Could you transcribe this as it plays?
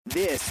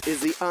This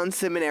is the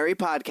Unseminary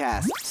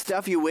Podcast.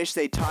 Stuff you wish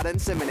they taught in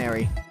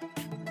seminary.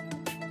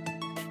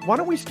 Why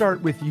don't we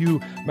start with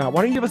you, Matt?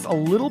 Why don't you give us a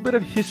little bit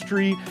of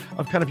history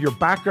of kind of your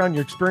background,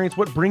 your experience,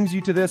 what brings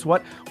you to this,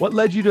 what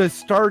led you to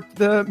start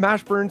the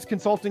Mashburns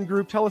Consulting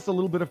Group? Tell us a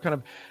little bit of kind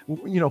of,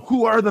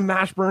 who are the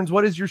Mashburns?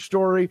 What is your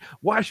story?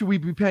 Why should we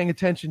be paying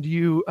attention to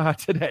you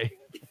today?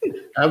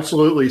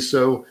 Absolutely.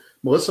 So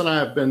Melissa and I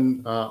have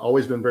been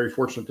always been very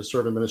fortunate to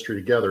serve in ministry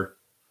together.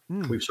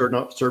 We've served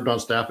on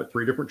staff at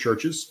 3 different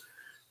churches,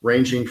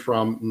 ranging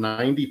from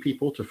 90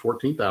 people to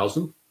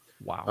 14,000.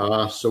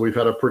 Wow. So we've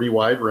had a pretty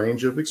wide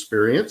range of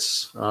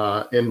experience.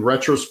 In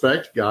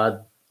retrospect,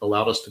 God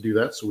allowed us to do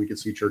that so we could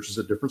see churches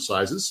at different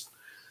sizes.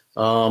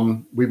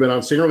 We've been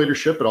on senior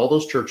leadership at all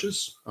those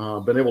churches,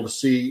 been able to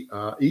see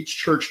each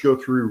church go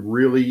through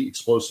really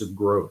explosive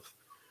growth.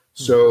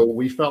 So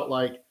we felt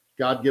like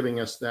God giving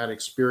us that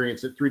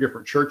experience at 3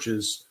 different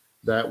churches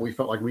that we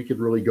felt like we could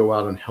really go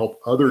out and help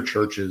other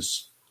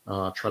churches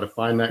try to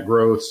find that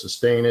growth,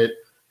 sustain it,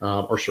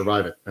 or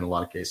survive it in a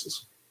lot of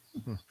cases.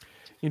 Mm-hmm.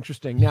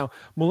 Interesting. Now,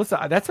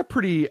 Melissa, that's a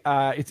pretty,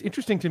 it's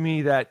interesting to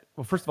me that,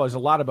 well, first of all, there's a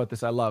lot about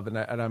this I love, and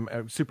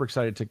I'm super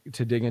excited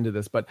to dig into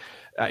this, but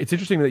it's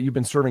interesting that you've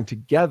been serving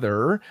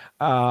together.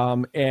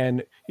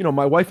 And,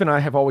 my wife and I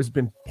have always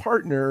been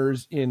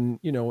partners in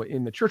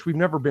the church. We've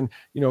never been,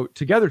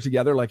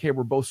 together, like, hey,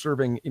 we're both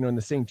serving, in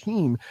the same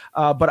team.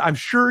 But I'm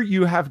sure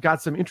you have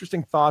got some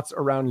interesting thoughts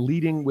around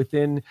leading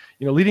within,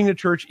 leading the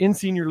church in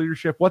senior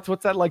leadership. What's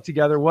that like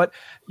together?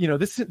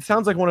 This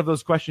sounds like one of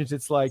those questions.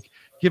 It's like,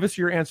 give us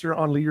your answer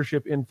on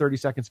leadership in 30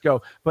 seconds.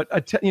 Go.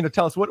 But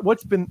tell us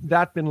what's been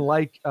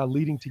like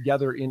leading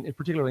together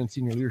particularly in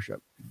senior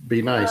leadership.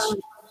 Be nice.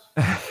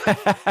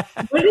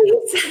 What did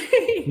he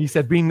say? He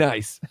said, "Be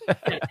nice."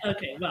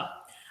 Okay. Well,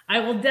 I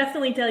will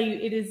definitely tell you,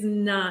 it is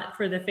not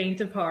for the faint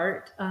of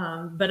heart.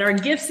 But our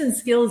gifts and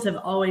skills have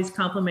always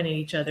complemented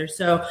each other.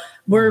 So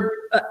we're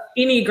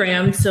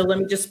Enneagram. So let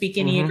me just speak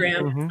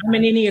Enneagram. Mm-hmm. I'm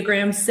an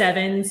Enneagram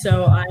 7.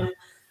 So I'm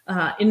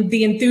in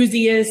the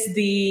enthusiast,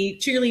 the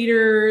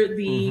cheerleader,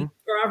 the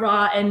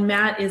rah-rah, and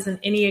Matt is an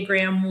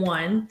Enneagram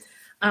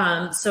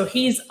 1. So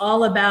he's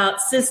all about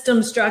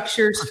system,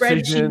 structure,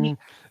 spreadsheet.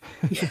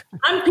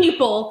 I'm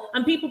people,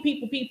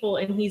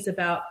 and he's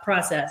about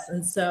process.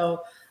 And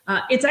so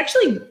it's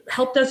actually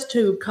helped us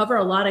to cover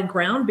a lot of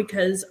ground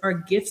because our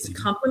gifts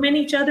complement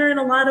each other in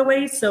a lot of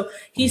ways. So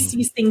he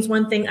sees things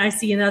one thing, I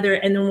see another,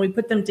 and then when we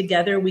put them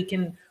together, we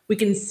can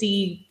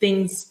see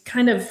things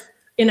kind of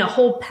in a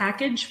whole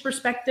package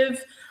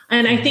perspective.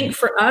 And I think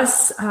for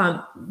us,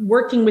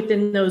 working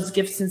within those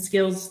gifts and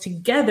skills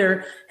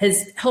together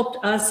has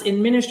helped us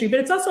in ministry, but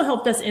it's also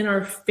helped us in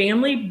our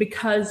family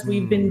because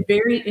we've been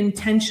very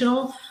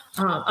intentional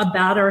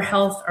about our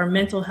health, our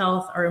mental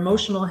health, our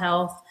emotional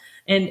health.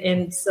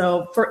 And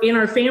so in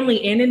our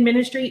family and in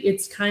ministry,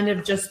 it's kind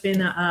of just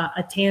been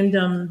a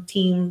tandem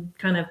team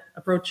kind of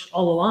approach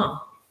all along.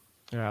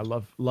 Yeah,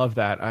 I love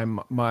that.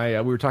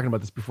 We were talking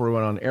about this before we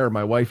went on air.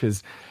 My wife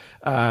is,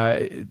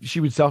 she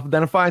would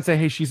self-identify and say,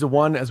 hey, she's a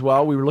 1 as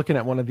well. We were looking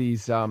at one of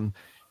these,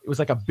 it was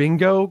like a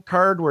bingo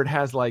card where it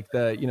has like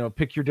the,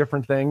 pick your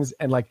different things.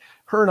 And like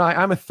her and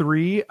I'm a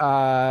 3.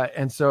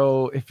 And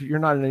so if you're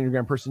not an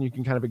Enneagram person, you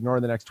can kind of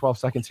ignore the next 12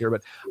 seconds here,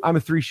 but I'm a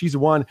 3, she's a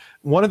 1.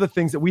 One of the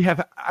things that we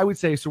have, I would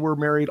say, so we're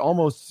married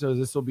almost, so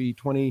this will be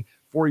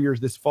 24 years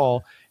this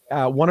fall.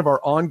 One of our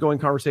ongoing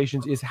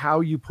conversations is how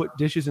you put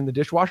dishes in the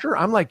dishwasher.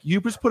 I'm like, you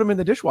just put them in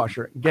the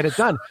dishwasher and get it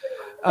done.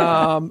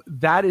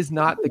 That is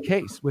not the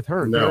case with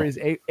her. No. There is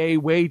a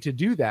way to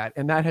do that.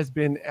 And that has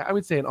been, I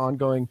would say, an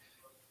ongoing,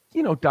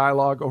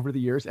 dialogue over the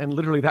years. And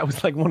literally that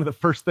was like one of the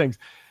first things,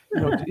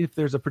 if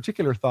there's a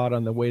particular thought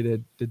on the way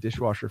that the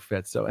dishwasher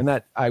fits. So, and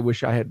that I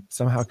wish I had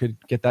somehow could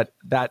get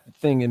that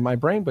thing in my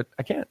brain, but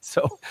I can't.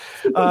 So,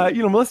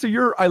 Melissa,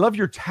 I love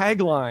your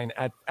tagline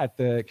at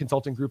the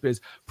consulting group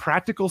is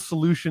practical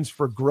solutions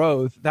for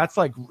growth. That's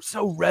like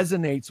so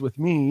resonates with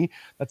me.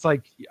 That's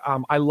like,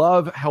 I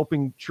love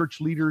helping church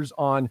leaders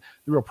on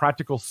the real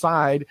practical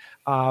side.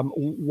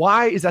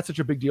 Why is that such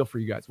a big deal for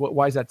you guys?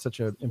 Why is that such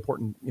an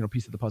important,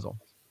 piece of the puzzle?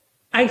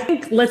 I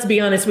think, let's be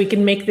honest, we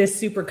can make this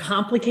super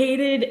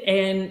complicated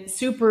and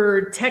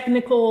super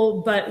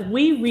technical, but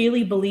we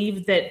really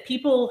believe that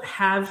people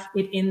have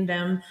it in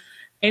them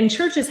and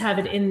churches have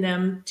it in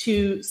them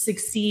to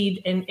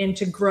succeed and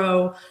to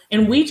grow.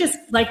 And we just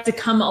like to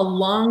come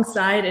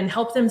alongside and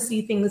help them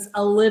see things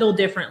a little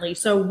differently.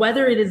 So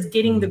whether it is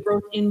getting the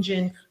growth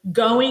engine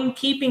going,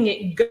 keeping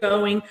it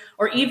going,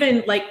 or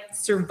even like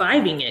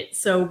surviving it.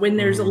 So when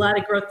there's a lot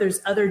of growth,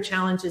 there's other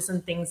challenges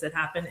and things that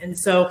happen. And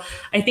so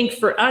I think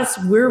for us,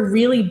 we're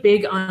really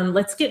big on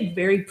let's get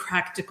very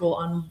practical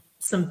on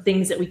some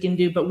things that we can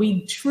do, but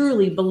we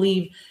truly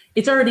believe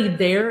it's already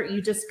there.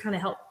 You just kind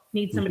of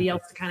need somebody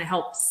else to kind of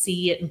help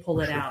see it and pull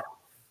it out.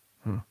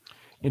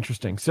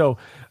 Interesting. So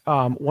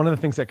one of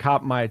the things that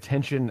caught my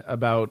attention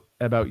about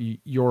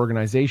your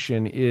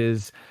organization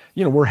is,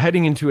 we're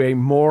heading into a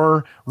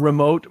more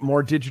remote,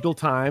 more digital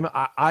time.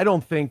 I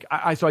don't think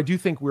I do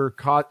think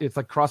it's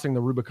like crossing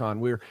the Rubicon.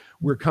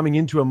 We're coming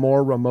into a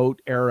more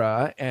remote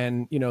era,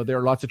 and there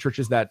are lots of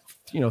churches that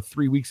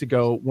 3 weeks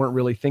ago weren't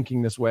really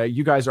thinking this way.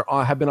 You guys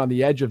have been on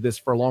the edge of this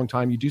for a long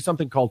time. You do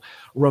something called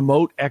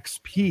Remote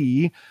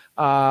XP.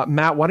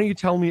 Matt, why don't you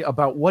tell me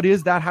about what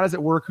is that? How does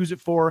it work? Who's it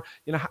for?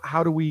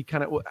 How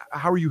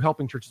are you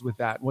helping churches with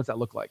that? What's that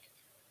look like?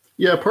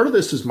 Yeah, part of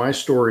this is my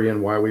story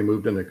and why we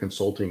moved into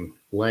consulting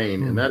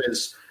lane. And that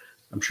is,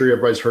 I'm sure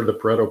everybody's heard the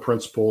Pareto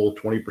principle,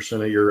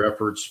 20% of your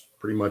efforts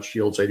pretty much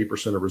yields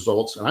 80% of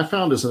results. And I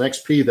found as an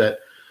XP that,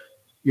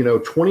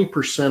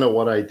 20% of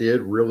what I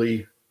did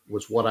really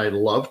was what I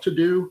love to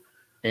do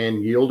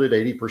and yielded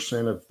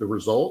 80% of the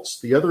results.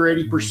 The other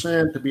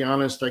 80%, to be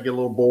honest, I get a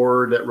little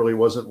bored. That really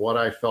wasn't what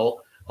I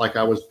felt like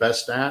I was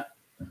best at.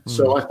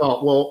 So I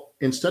thought, well,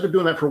 instead of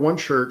doing that for one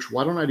church,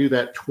 why don't I do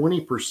that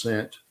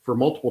 20% for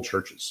multiple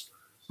churches?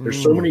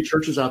 There's so many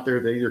churches out there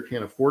that either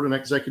can't afford an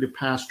executive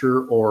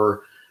pastor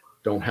or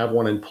don't have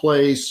one in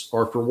place,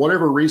 or for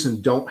whatever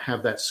reason, don't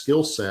have that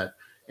skill set.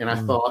 And I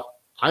thought,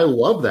 I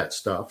love that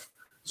stuff.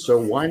 So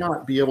why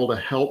not be able to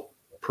help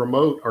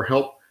promote or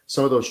help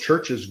some of those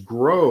churches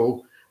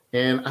grow?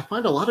 And I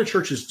find a lot of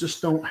churches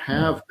just don't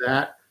have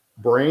that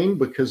brain,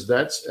 because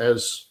that's,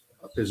 as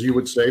you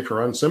would say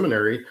for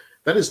unseminary,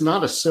 that is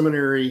not a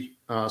seminary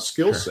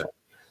skill set.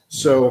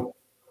 So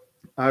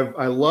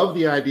I love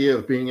the idea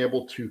of being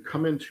able to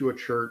come into a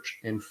church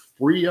and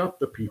free up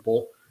the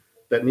people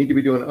that need to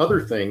be doing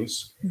other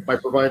things by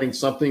providing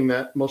something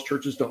that most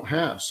churches don't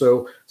have.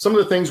 So some of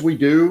the things we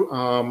do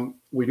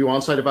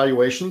on-site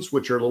evaluations,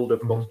 which are a little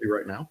difficult to do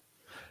right now.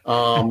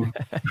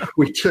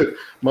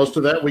 Most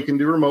of that we can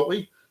do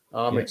remotely,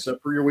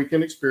 except for your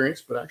weekend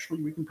experience, but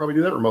actually we can probably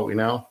do that remotely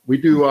now. We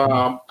do,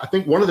 I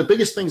think one of the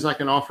biggest things I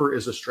can offer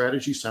is a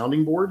strategy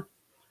sounding board.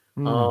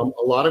 A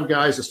lot of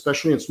guys,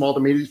 especially in small to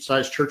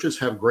medium-sized churches,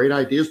 have great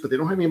ideas, but they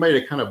don't have anybody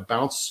to kind of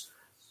bounce,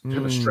 kind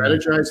of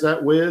strategize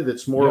that with.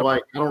 It's more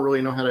like, I don't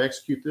really know how to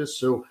execute this.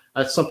 So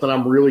that's something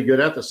I'm really good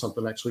at. That's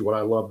something actually what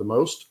I love the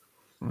most.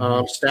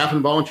 Staff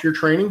and volunteer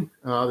training.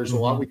 There's a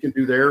lot we can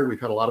do there. We've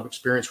had a lot of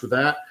experience with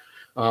that.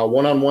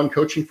 One-on-one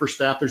coaching for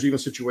staff. There's even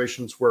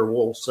situations where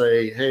we'll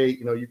say, hey,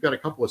 you've got a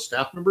couple of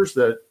staff members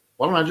that,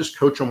 why don't I just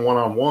coach them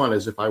one-on-one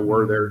as if I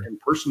were their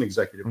in-person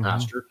executive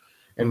pastor,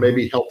 and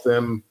maybe help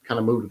them kind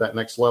of move to that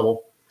next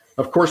level.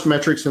 Of course,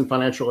 metrics and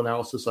financial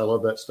analysis. I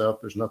love that stuff.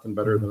 There's nothing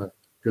better than a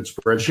good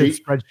spreadsheet.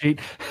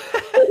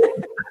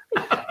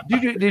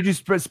 Did you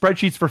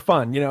spreadsheets for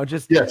fun?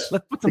 Yes,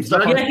 let's put some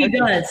stuff on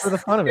for the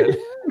fun of it.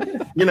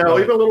 Even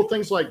little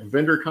things like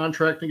vendor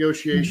contract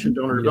negotiation,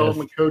 donor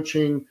development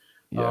coaching,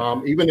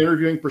 even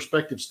interviewing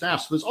prospective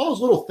staff. So there's all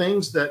those little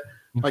things that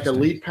like a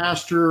lead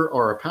pastor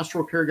or a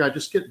pastoral care guy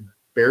just get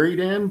buried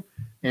in.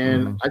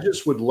 And I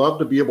just would love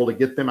to be able to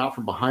get them out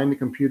from behind the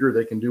computer.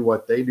 They can do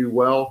what they do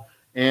well.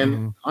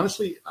 And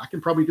honestly, I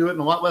can probably do it in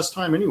a lot less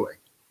time anyway.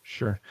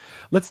 Sure.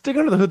 Let's dig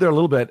under the hood there a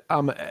little bit.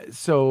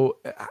 So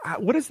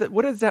what does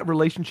that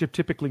relationship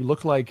typically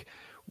look like?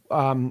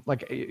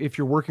 Like if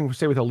you're working,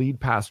 say, with a lead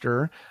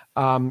pastor,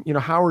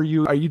 how are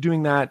you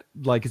doing that?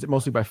 Like, is it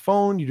mostly by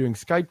phone? You doing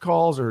Skype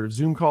calls or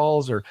Zoom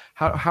calls, or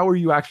how are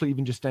you actually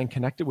even just staying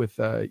connected with,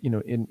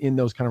 in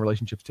those kind of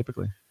relationships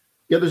typically?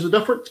 Yeah, there's a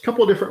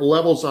couple of different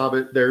levels of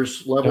it.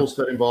 There's levels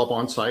that involve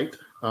on-site,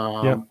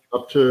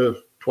 up to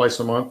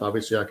twice a month.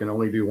 Obviously, I can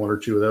only do one or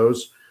two of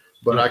those,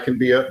 but I can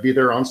be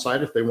there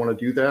on-site if they want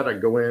to do that. I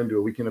go in, do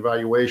a weekend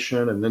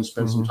evaluation, and then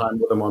spend some time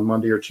with them on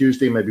Monday or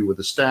Tuesday, maybe with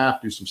the staff,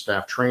 do some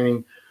staff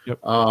training.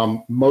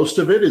 Most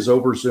of it is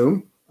over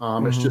Zoom.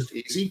 It's just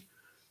easy.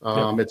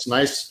 It's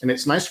nice. And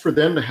it's nice for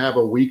them to have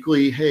a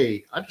weekly,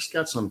 hey, I just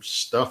got some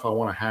stuff I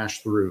want to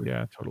hash through.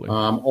 Yeah, totally.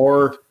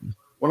 Or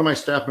one of my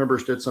staff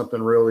members did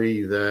something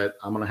really that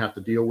I'm going to have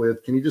to deal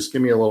with. Can you just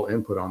give me a little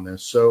input on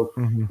this? So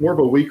more of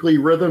a weekly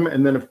rhythm.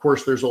 And then, of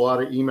course, there's a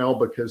lot of email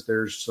because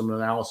there's some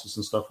analysis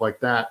and stuff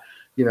like that.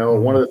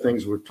 One of the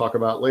things we'll talk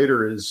about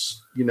later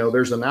is,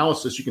 there's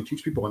analysis. You can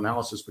teach people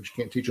analysis, but you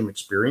can't teach them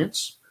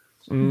experience.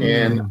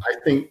 And I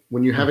think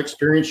when you have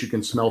experience, you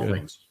can smell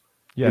things.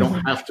 You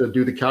don't have to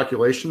do the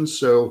calculations.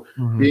 So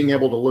being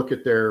able to look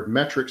at their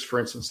metrics, for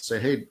instance, and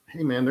say,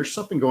 hey, man, there's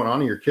something going on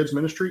in your kids'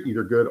 ministry,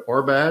 either good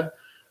or bad.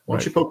 Why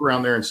don't you poke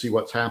around there and see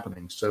what's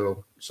happening?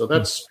 So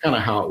that's kind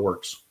of how it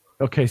works.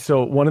 Okay,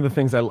 so one of the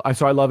things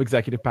I love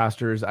executive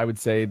pastors. I would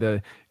say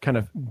the kind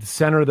of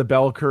center of the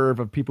bell curve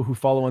of people who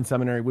follow on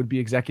seminary would be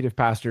executive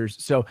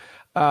pastors. So,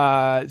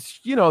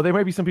 there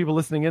might be some people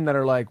listening in that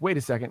are like, wait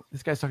a second,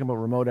 this guy's talking about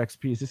remote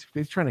XP.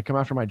 He's trying to come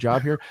after my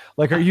job here?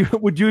 Like,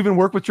 would you even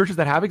work with churches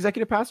that have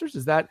executive pastors?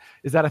 Is that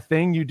a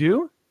thing you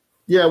do?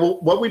 Yeah, well,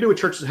 what we do with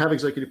churches that have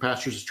executive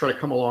pastors is try to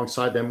come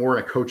alongside them more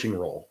in a coaching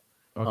role.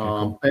 Okay,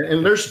 cool.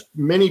 And there's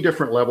many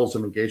different levels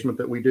of engagement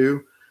that we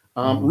do.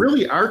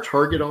 Really, our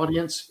target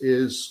audience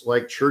is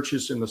like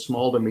churches in the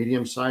small to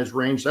medium size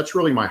range. That's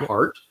really my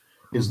heart.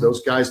 is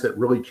those guys that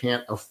really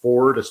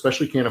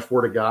especially can't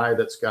afford a guy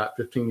that's got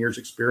 15 years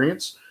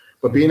experience,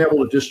 but being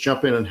able to just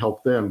jump in and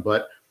help them.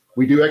 But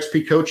we do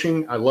XP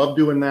coaching. I love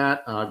doing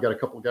that. I've got a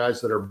couple of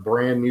guys that are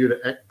brand new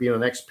to being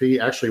an XP.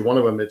 Actually, one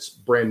of them, it's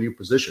brand new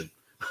position.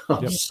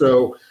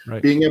 So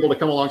being able to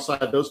come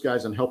alongside those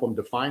guys and help them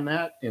define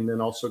that and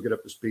then also get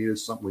up to speed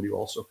is something we do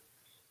also.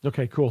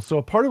 Okay, cool. So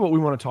a part of what we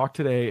want to talk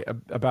today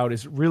about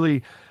is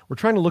really, we're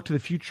trying to look to the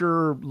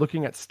future,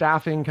 looking at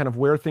staffing, kind of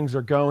where things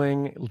are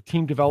going,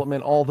 team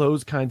development, all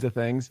those kinds of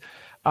things.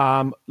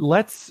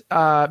 Let's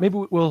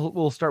maybe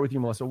we'll start with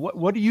you, Melissa.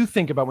 What do you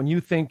think about when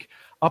you think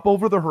up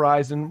over the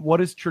horizon? What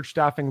does church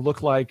staffing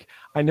look like?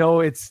 I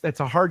know that's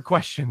a hard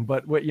question,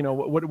 but what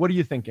are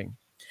you thinking?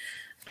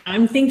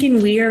 I'm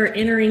thinking we are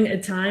entering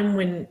a time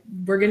when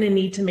we're going to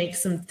need to make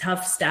some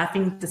tough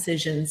staffing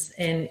decisions.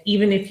 And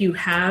even if you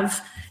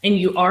have and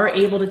you are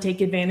able to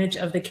take advantage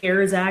of the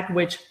CARES Act,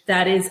 which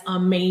that is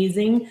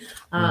amazing,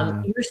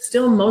 you're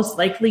still most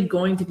likely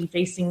going to be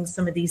facing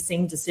some of these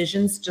same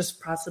decisions,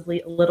 just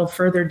possibly a little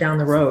further down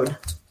the road.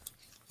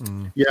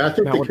 Yeah, I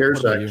think the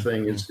CARES Act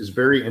thing is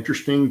very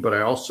interesting, but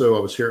I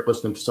was here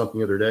listening to something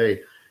the other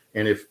day.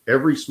 And if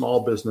every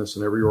small business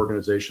and every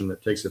organization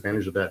that takes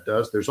advantage of that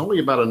there's only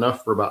about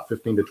enough for about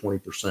 15 to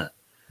 20%.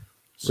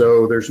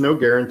 So there's no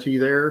guarantee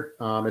there.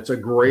 It's a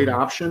great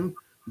option,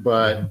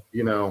 but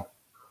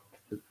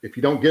if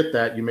you don't get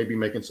that, you may be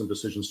making some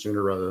decisions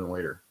sooner rather than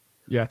later.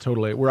 Yeah,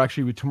 totally. We're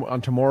actually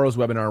on tomorrow's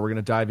webinar. We're going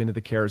to dive into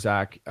the CARES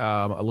Act in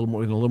a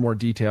little more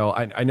detail.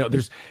 I know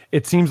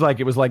it seems like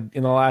it was like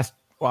in the last,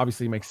 well,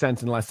 obviously it makes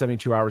sense. In the last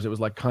 72 hours, it was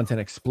like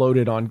content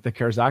exploded on the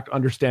CARES Act,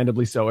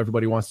 understandably so.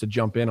 Everybody wants to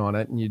jump in on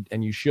it,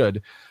 and you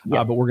should.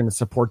 But we're going to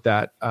support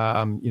that,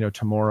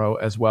 tomorrow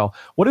as well.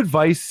 What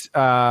advice,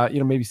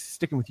 maybe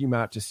sticking with you,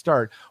 Matt, to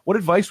start, what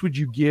advice would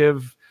you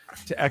give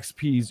to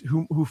XPs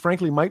who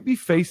frankly might be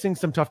facing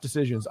some tough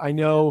decisions? I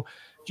know,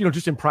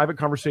 just in private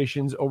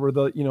conversations over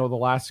the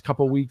last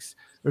couple of weeks,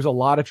 there's a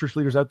lot of church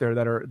leaders out there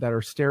that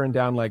are staring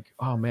down like,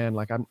 oh man,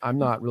 like I'm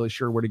not really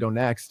sure where to go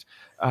next.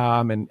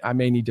 And I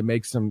may need to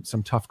make some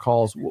tough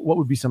calls. What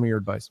would be some of your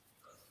advice?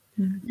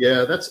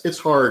 Yeah, it's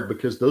hard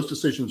because those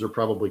decisions are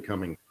probably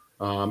coming.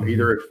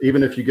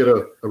 Even if you get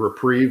a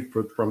reprieve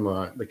from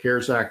the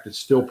CARES Act, it's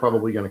still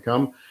probably going to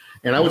come.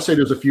 And I would say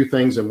there's a few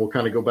things, and we'll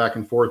kind of go back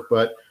and forth,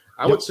 but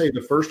I would say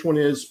the first one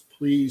is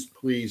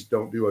please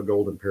don't do a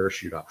golden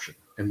parachute option.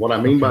 And what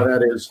I mean by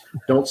that is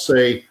don't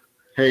say,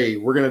 hey,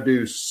 we're going to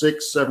do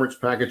 6 severance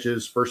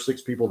packages, first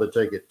 6 people that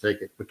take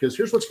it. Because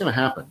here's what's going to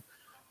happen.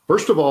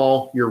 First of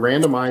all, you're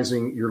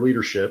randomizing your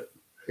leadership.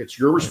 It's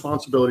your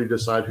responsibility to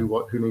decide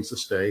who needs to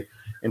stay.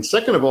 And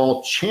second of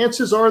all,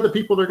 chances are the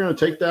people that are going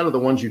to take that are the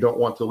ones you don't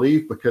want to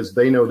leave because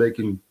they know they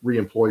can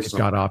reemploy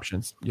someone. Got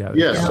options.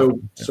 Yeah.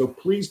 So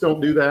please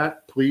don't do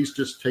that. Please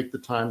just take the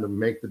time to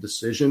make the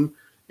decision.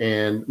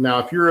 And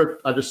now if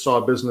I just saw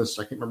a business,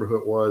 I can't remember who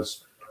it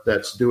was,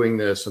 that's doing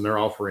this and they're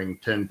offering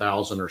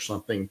 10,000 or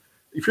something.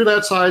 If you're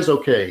that size,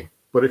 okay.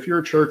 But if you're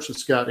a church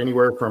that's got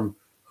anywhere from,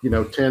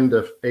 10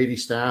 to 80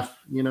 staff,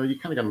 you kind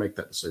of got to make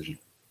that decision.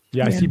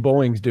 Yeah, I see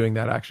Boeing's doing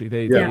that actually.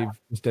 They've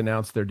just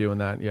announced they're doing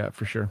that. Yeah,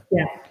 for sure.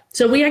 Yeah.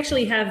 So we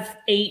actually have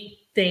 8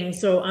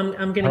 things. So I'm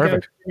going to go to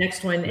the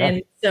next one. Yeah.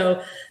 And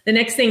so the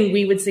next thing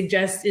we would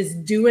suggest is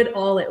do it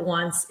all at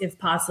once if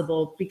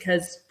possible,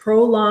 because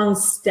prolonged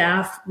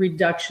staff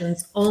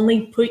reductions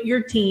only put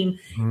your team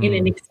in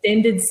an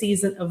extended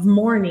season of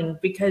mourning,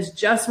 because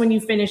just when you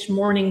finish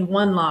mourning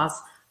one loss,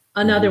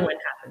 another one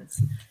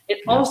happens. It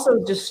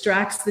also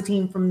distracts the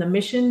team from the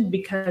mission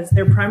because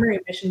their primary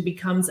mission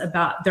becomes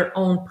about their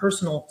own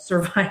personal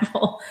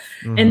survival.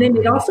 And then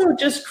it also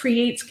just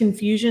creates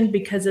confusion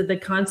because of the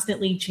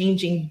constantly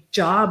changing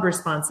job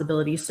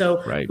responsibilities.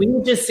 So we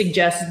would just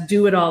suggest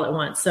do it all at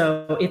once.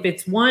 So if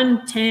it's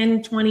 1,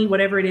 10, 20,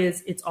 whatever it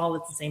is, it's all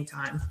at the same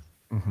time.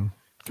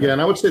 Yeah.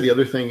 And I would say the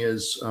other thing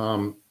is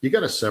you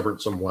got to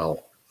severance them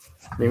well.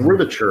 I mean, we're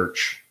the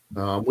church.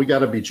 We got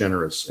to be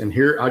generous. And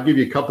here, I'll give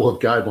you a couple of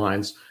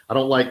guidelines. I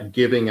don't like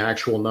giving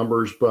actual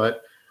numbers,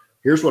 but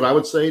here's what I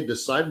would say.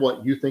 Decide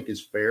what you think is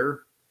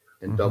fair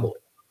and double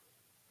it.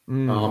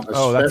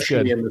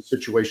 Especially in the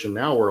situation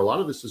now where a lot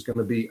of this is going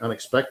to be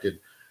unexpected.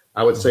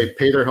 I would say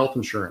pay their health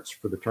insurance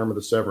for the term of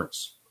the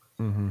severance.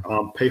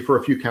 Pay for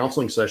a few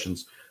counseling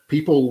sessions.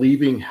 People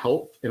leaving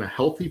health in a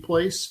healthy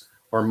place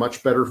are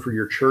much better for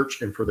your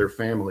church and for their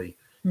family.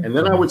 And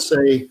then I would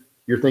say,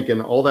 you're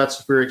thinking, oh,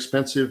 that's very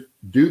expensive.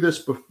 Do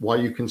this while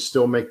you can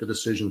still make the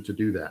decision to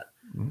do that.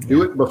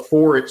 Do it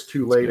before it's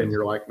too late and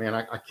you're like, man,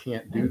 I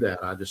can't do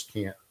that. I just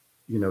can't,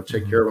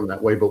 take care of them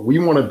that way. But we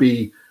want to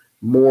be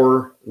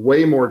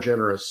way more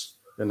generous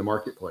than the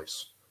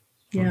marketplace.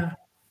 Yeah.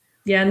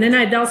 Yeah. And then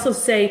I'd also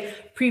say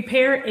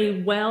prepare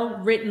a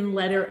well-written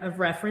letter of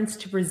reference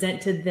to present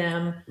to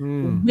them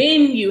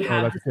when you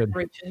have the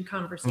separation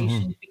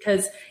conversation,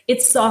 because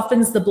it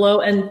softens the blow.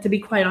 And to be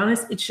quite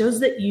honest, it shows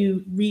that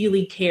you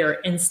really care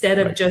instead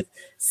of just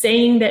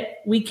saying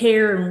that we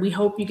care and we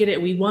hope you get it.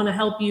 We want to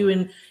help you.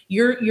 And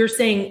you're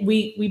saying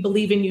we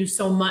believe in you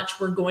so much.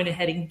 We're going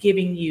ahead and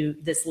giving you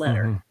this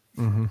letter.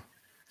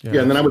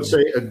 Yeah, and then I would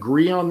say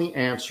agree on the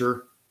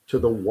answer to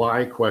the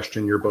why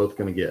question you're both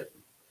going to get.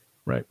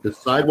 Right.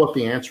 Decide what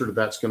the answer to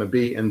that's going to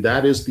be, and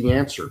that is the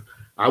answer.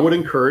 I would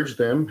encourage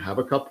them, have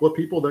a couple of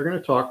people they're going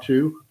to talk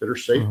to that are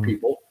safe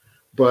people,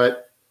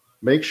 but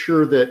make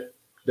sure that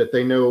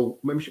they know,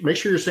 make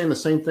sure you're saying the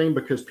same thing,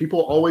 because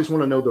people always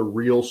want to know the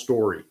real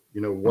story,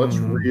 what's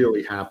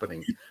really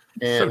happening.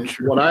 And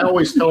what I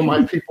always tell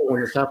my people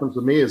when this happens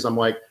to me is I'm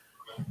like,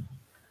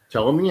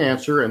 tell them the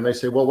answer. And they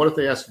say, well, what if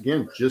they ask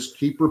again? Just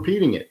keep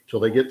repeating it till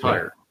they get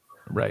tired.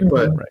 Right.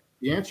 But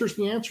the answer is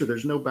the answer.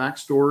 There's no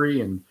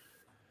backstory. And,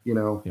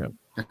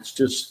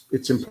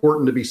 it's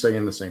important to be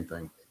saying the same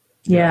thing.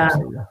 Yeah.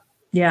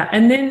 Yeah.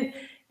 And then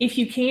if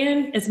you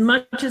can, as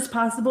much as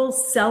possible,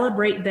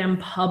 celebrate them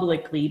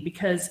publicly,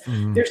 because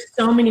there's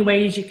so many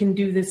ways you can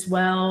do this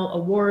well: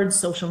 awards,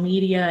 social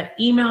media,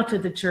 email to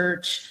the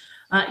church.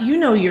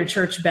 Your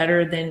church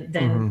better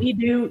than we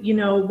do.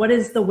 What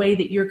is the way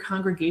that your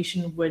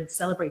congregation would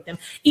celebrate them,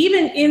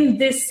 even in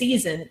this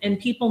season, and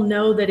people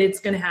know that it's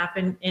going to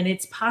happen and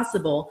it's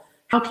possible?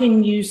 How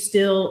can you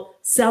still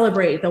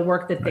celebrate the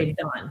work that they've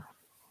done?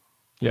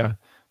 Yeah,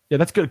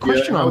 that's a good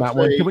question on that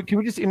one. Can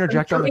we just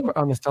interject on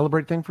the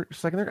celebrate thing for a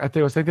second there? I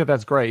think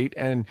that's great.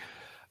 And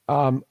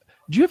do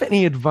you have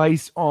any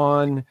advice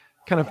on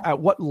kind of at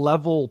what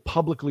level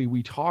publicly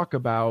we talk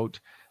about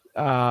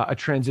a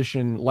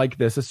transition like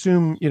this?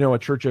 Assume, a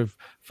church of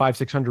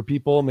 500-600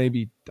 people,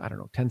 maybe,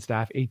 10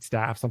 staff, 8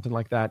 staff, something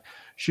like that.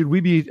 Should we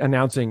be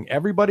announcing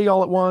everybody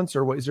all at once,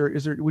 or what is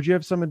there, would you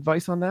have some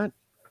advice on that,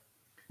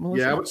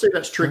 Melissa? Yeah, I would say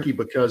that's tricky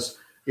because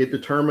it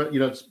determines,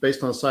 it's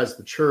based on the size of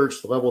the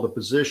church, the level of the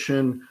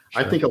position.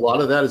 Sure. I think a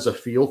lot of that is a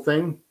feel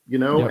thing,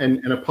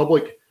 and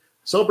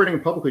celebrating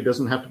publicly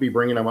doesn't have to be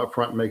bringing them up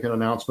front and making an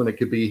announcement. It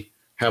could be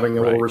having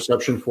a little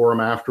reception for them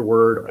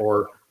afterward,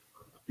 or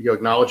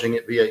acknowledging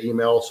it via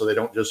email so they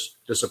don't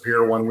just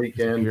disappear one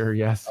weekend.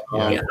 Yes.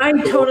 I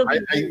totally.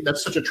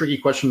 That's such a tricky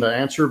question to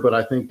answer, but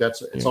I think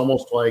it's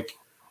almost like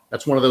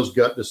that's one of those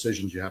gut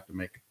decisions you have to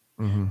make.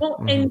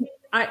 Well, and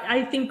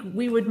I think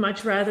we would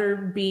much rather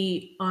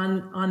be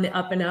on the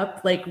up and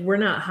up. Like, we're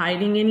not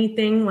hiding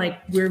anything.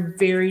 Like, we're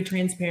very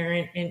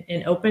transparent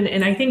and open.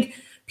 And I think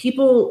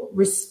people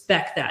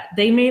respect that.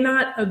 They may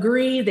not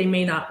agree. They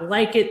may not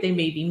like it. They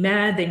may be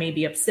mad. They may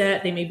be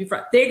upset. They may be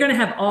they're going to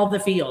have all the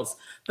feels,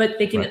 but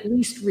they can at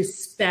least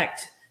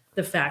respect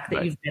the fact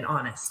that you've been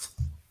honest.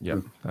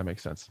 Yeah, that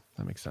makes sense.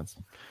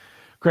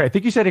 Great. I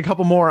think you said a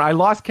couple more. I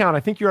lost count. I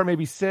think you're at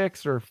maybe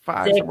 6 or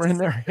 5, somewhere in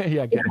there.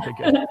 Yeah,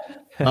 good.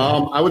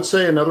 I would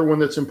say another one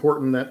that's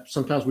important that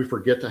sometimes we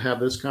forget to have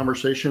this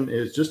conversation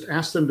is just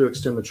ask them to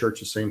extend the church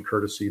the same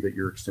courtesy that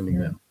you're extending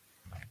them.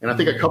 And I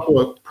think a couple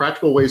of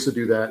practical ways to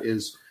do that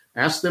is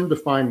ask them to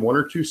find 1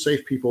 or 2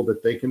 safe people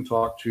that they can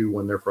talk to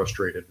when they're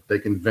frustrated, that they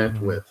can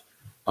vent with.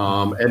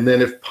 And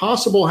then if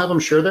possible, have them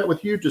share that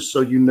with you, just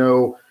so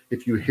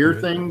if you hear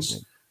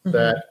things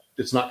that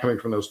it's not coming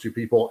from those 2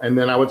 people. And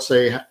then I would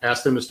say,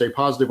 ask them to stay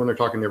positive when they're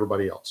talking to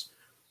everybody else.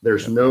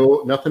 There's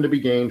nothing to be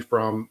gained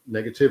from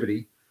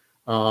negativity.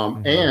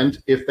 And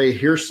if they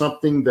hear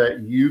something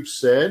that you've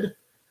said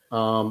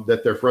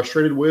that they're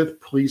frustrated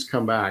with, please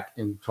come back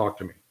and talk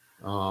to me.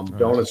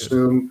 Don't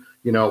assume,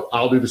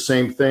 I'll do the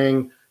same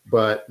thing,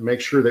 but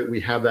make sure that we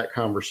have that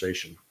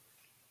conversation.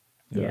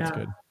 Yeah, that's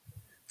good.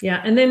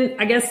 Yeah. And then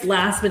I guess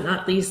last but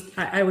not least,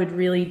 I would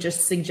really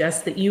just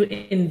suggest that you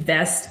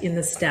invest in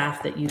the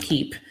staff that you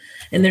keep.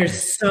 And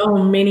there's so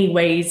many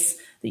ways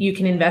that you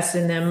can invest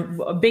in them.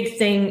 A big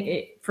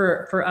thing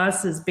for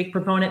us as big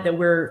proponent that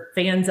we're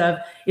fans of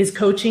is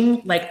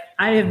coaching. Like,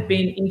 I have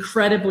been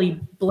incredibly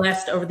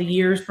blessed over the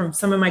years from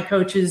some of my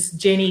coaches,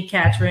 Jenny,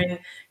 Katrin,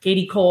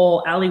 Katie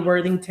Cole, Allie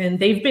Worthington.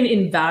 They've been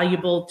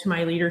invaluable to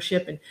my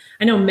leadership. And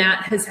I know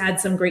Matt has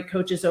had some great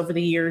coaches over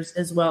the years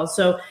as well.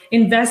 So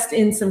invest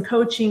in some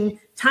coaching,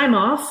 time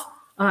off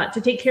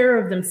to take care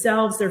of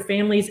themselves, their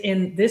families,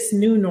 and this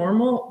new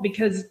normal,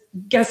 because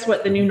guess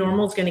what? The new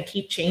normal is going to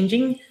keep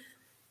changing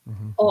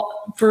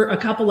for a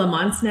couple of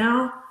months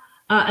now.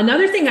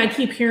 Another thing I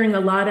keep hearing a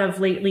lot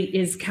of lately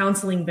is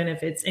counseling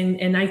benefits.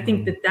 And I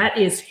think that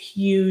is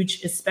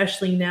huge,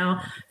 especially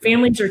now.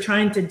 Families are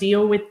trying to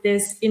deal with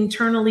this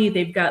internally.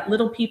 They've got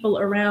little people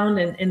around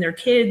and their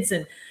kids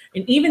and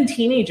even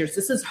teenagers.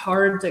 This is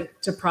hard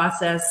to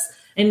process.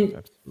 And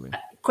absolutely.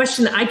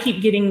 Question I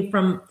keep getting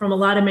from a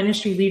lot of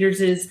ministry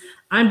leaders is,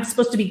 I'm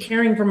supposed to be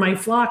caring for my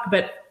flock,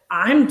 but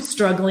I'm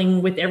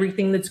struggling with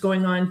everything that's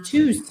going on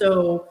too.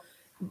 So,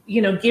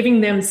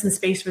 giving them some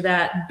space for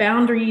that.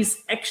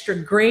 Boundaries, extra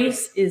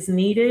grace is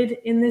needed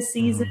in this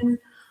season.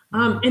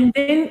 And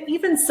then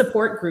even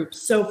support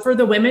groups. So for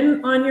the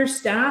women on your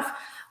staff,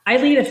 I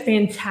lead a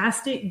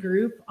fantastic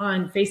group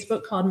on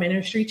Facebook called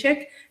Ministry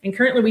Chick. And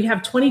currently we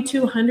have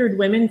 2,200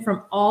 women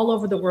from all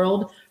over the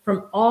world,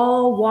 from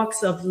all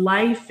walks of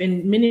life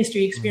and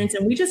ministry experience.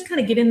 And we just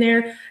kind of get in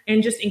there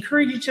and just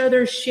encourage each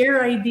other,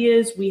 share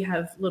ideas. We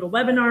have little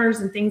webinars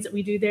and things that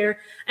we do there.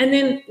 And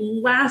then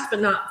last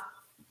but not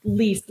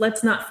least,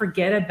 let's not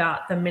forget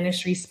about the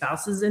ministry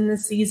spouses in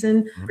this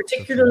season,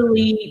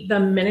 particularly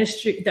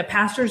the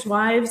pastors'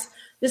 wives.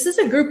 this is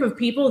a group of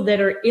people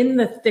that are in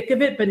the thick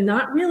of it, but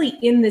not really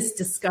in this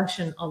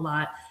discussion a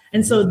lot.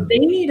 And so they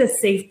need a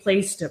safe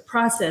place to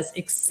process,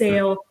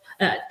 exhale.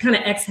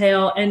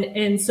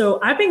 And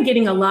so I've been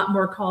getting a lot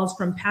more calls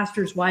from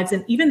pastors' wives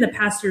and even the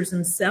pastors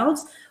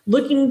themselves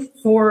looking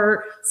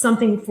for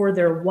something for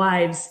their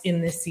wives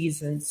in this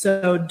season.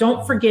 So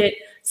don't forget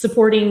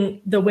supporting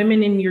the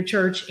women in your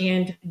church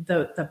and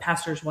the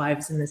pastors'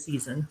 wives in the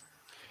season.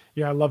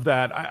 Yeah, I love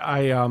that. I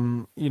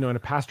in a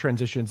past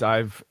transitions,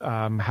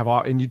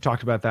 and you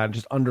talked about that,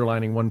 just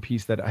underlining one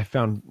piece that I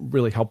found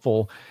really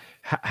helpful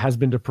has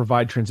been to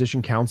provide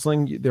transition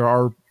counseling. There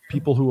are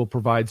people who will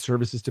provide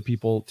services to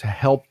people to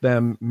help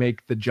them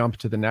make the jump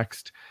to the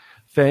next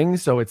thing.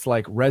 So it's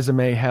like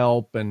resume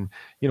help and,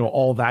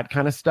 all that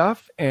kind of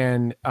stuff.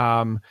 And,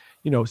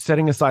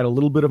 setting aside a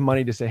little bit of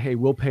money to say, hey,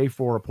 we'll pay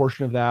for a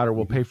portion of that, or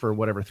we'll pay for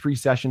whatever 3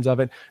 sessions of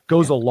it,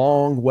 goes a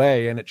long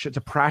way. And it's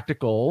a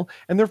practical.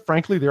 And there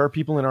are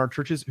people in our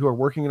churches who are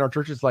working in our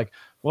churches like,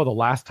 well, the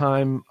last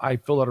time I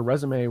filled out a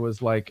resume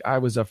was like I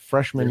was a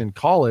freshman in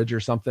college or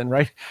something,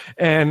 right?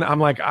 And I'm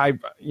like, I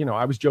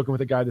was joking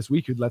with a guy this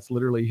week who that's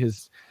literally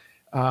his.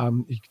 You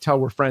can tell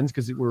we're friends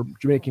because we're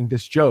making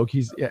this joke.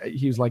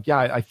 He was like, yeah,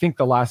 I think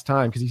the last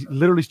time, because he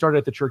literally started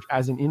at the church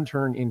as an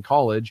intern in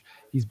college.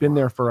 He's been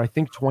there for, I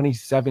think,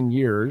 27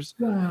 years.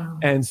 Wow.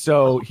 And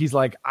so he's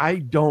like, I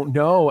don't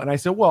know. And I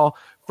said, well,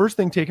 first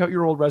thing, take out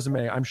your old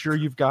resume. I'm sure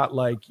you've got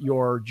like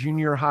your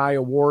junior high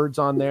awards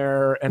on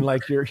there and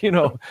like your,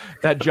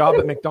 that job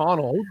at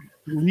McDonald's.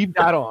 Leave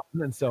that on.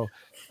 And so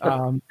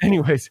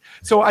anyways,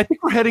 so I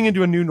think we're heading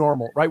into a new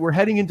normal, right? We're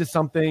heading into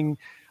something.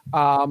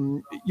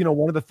 One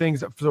of the things,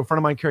 so a friend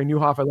of mine, Kerry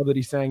Newhoff, I love that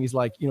he's saying, he's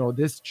like,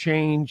 this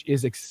change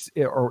is,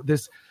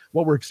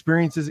 what we're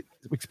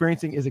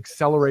experiencing is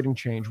accelerating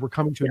change. We're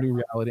coming to a new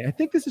reality. I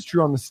think this is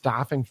true on the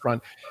staffing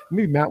front.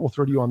 Maybe Matt will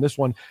throw to you on this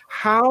one.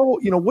 How,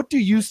 what do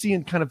you see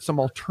in kind of some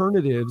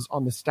alternatives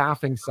on the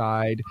staffing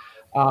side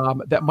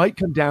that might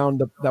be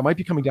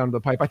coming down to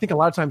the pipe? I think a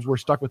lot of times we're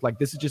stuck with like,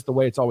 this is just the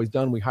way it's always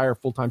done. We hire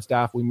full-time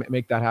staff. We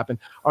make that happen.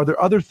 Are there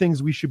other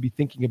things we should be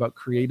thinking about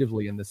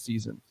creatively in this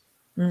season?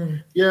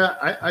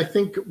 Yeah, I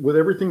think with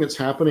everything that's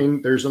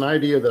happening, there's an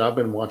idea that I've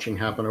been watching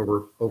happen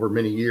over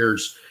many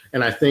years.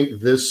 And I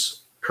think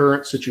this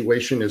current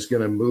situation is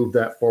going to move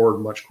that forward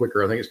much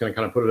quicker. I think it's going to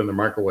kind of put it in the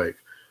microwave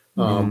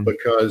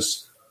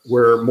because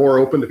we're more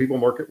open to people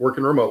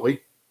working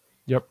remotely.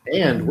 Yep.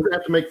 And we're going to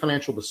have to make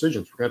financial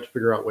decisions. We're going to have to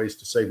figure out ways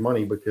to save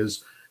money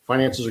because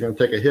finances are going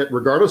to take a hit.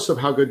 Regardless of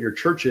how good your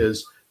church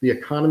is, the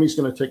economy is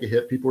going to take a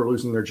hit. People are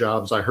losing their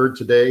jobs. I heard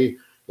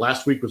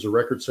last week was a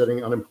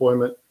record-setting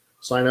unemployment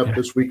sign up.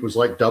 This week was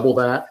like double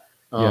that.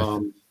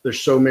 There's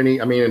so many.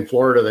 In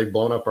Florida, they've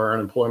blown up our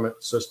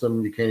unemployment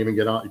system. You can't even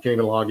get on. You can't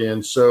even log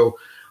in. So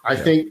I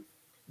think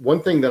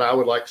one thing that I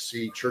would like to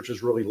see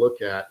churches really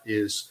look at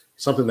is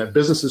something that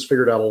businesses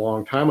figured out a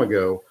long time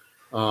ago,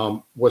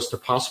 was to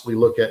possibly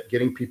look at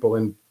getting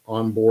people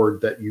on board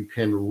that you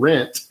can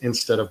rent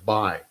instead of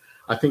buy.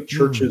 I think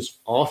churches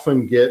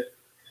often get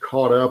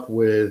caught up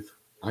with,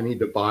 I need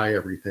to buy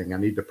everything. I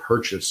need to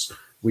purchase.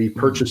 We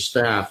purchase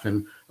staff.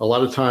 And a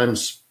lot of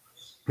times,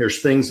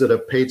 there's things that a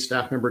paid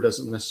staff member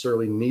doesn't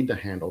necessarily need to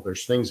handle.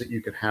 There's things that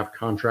you could have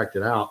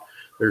contracted out.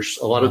 There's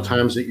a lot of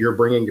times that you're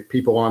bringing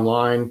people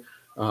online.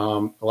 A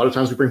lot of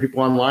times we bring people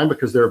online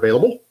because they're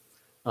available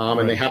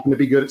and they happen to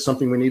be good at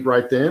something we need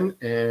right then.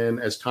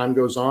 And as time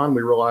goes on,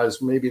 we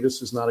realize maybe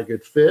this is not a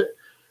good fit.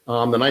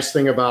 The nice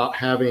thing about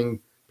having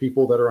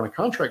people that are on a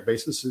contract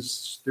basis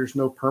is there's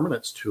no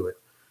permanence to it.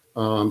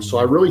 So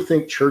I really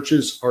think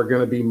churches are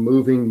going to be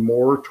moving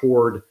more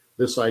toward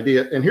this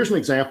idea. And here's an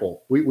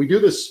example. We do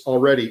this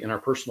already in our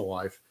personal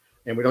life,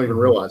 and we don't even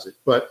realize it.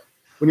 But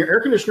when your air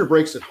conditioner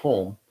breaks at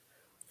home,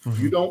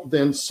 you don't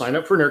then sign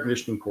up for an air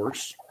conditioning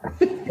course,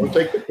 or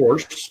take the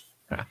course,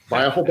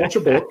 buy a whole bunch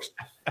of books,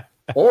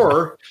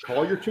 or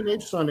call your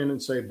teenage son in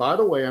and say, by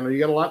the way, I know you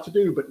got a lot to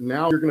do, but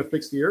now you're going to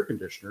fix the air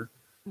conditioner.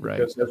 Right.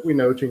 Because as we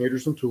know,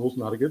 teenagers and tools,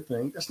 not a good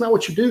thing. That's not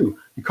what you do.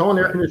 You call an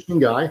air conditioning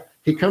guy.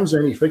 He comes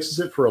in, he fixes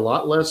it for a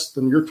lot less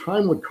than your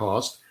time would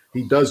cost.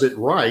 He does it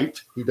right.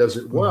 He does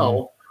it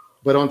well.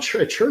 But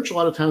at church, a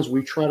lot of times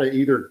we try to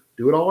either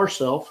do it all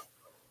ourselves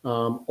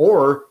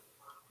or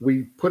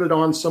we put it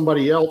on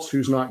somebody else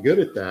who's not good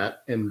at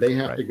that, and they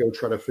have to go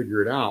try to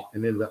figure it out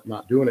and end up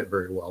not doing it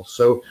very well.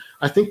 So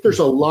I think there's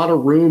a lot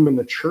of room in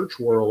the church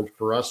world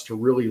for us to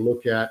really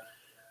look at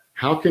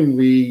how can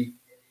we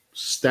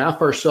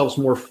staff ourselves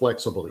more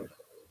flexibly.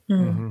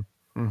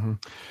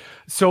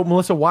 So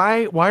Melissa,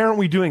 why aren't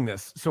we doing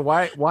this? So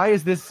why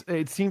is this?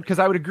 It seems, because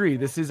I would agree,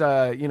 this is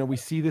we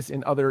see this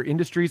in other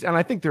industries, and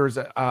I think there's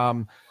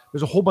a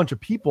whole bunch of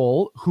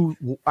people who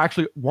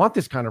actually want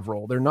this kind of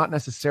role. They're not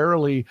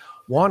necessarily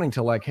wanting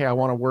to like, hey, I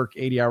want to work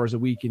 80 hours a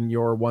week in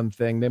your one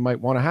thing. They might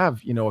want to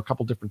have, a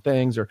couple different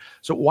things. Or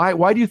so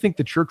why do you think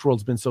the church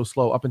world's been so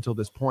slow up until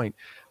this point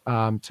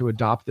to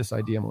adopt this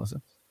idea,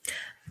 Melissa?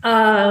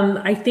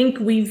 I think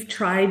we've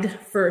tried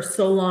for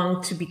so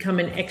long to become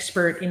an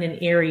expert in an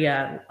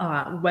area,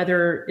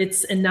 whether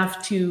it's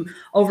enough to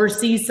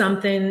oversee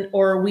something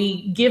or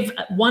we give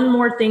one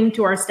more thing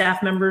to our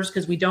staff members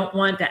because we don't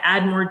want to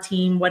add more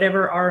team,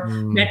 whatever our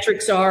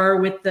metrics are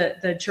with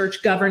the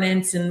church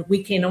governance, and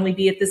we can only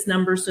be at this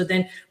number. So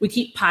then we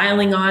keep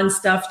piling on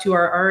stuff to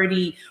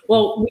we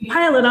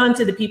pile it on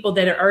to the people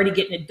that are already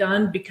getting it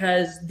done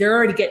because they're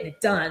already getting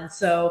it done.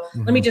 So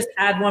let me just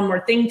add one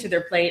more thing to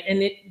their plate.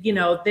 And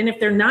then if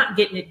they're not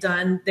getting it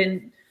done,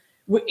 then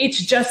it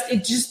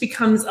just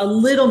becomes a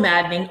little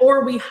maddening.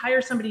 Or we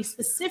hire somebody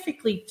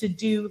specifically to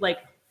do like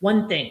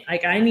one thing.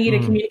 Like I need a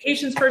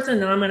communications person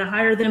and I'm going to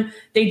hire them.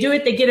 They do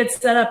it, they get it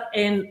set up,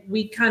 and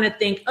we kind of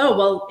think, oh,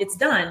 well, it's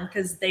done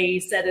because they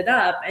set it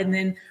up. And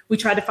then we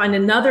try to find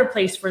another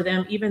place for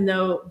them, even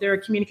though they're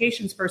a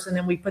communications person,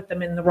 and we put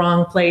them in the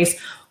wrong place.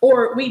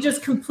 Or we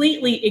just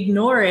completely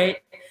ignore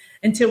it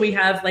until we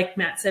have, like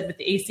Matt said with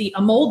the AC,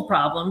 a mold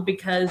problem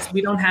because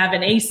we don't have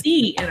an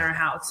AC in our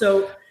house.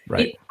 So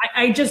right.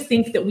 I just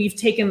think that we've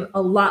taken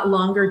a lot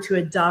longer to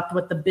adopt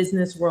what the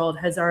business world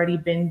has already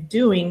been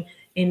doing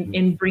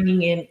in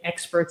bringing in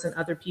experts and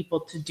other people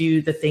to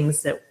do the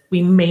things that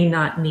we may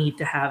not need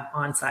to have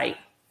on site.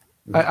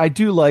 I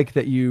do like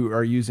that you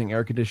are using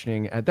air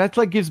conditioning. That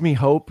like gives me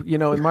hope.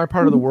 In my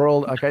part of the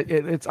world, like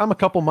I'm a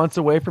couple months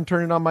away from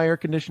turning on my air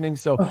conditioning,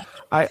 so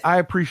I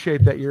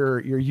appreciate that you're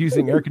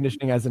using air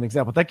conditioning as an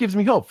example. That gives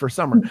me hope for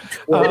summer.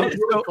 Well, it was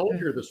really cold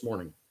here this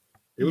morning.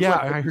 It was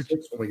I heard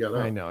when we got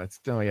up. I know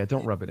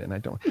don't rub it in. I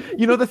don't.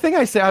 The thing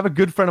I say, I have a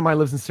good friend of mine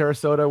lives in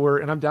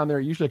Sarasota, and I'm down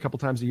there usually a couple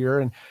times a year,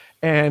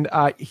 and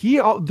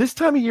he this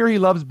time of year he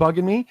loves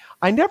bugging me.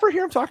 I never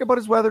hear him talk about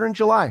his weather in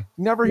July.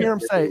 Never hear him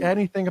say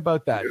anything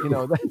about that.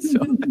 That's so,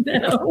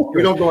 No.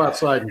 We don't go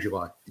outside in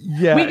July.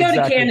 Yeah, we go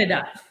to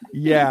Canada.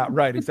 Yeah,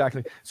 right,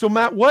 exactly. So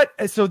Matt,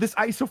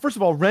 so first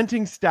of all,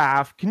 renting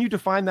staff, can you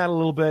define that a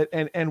little bit,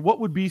 and what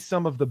would be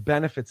some of the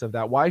benefits of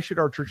that? Why should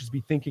our churches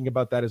be thinking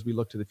about that as we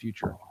look to the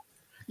future?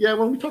 Yeah,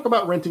 when we talk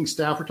about renting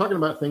staff, we're talking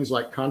about things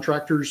like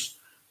contractors,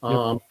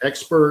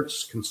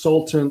 experts,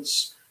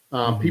 consultants,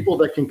 people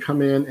that can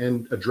come in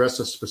and address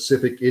a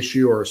specific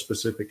issue or a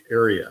specific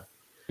area.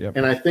 Yep.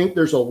 And I think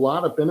there's a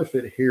lot of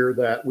benefit here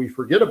that we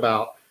forget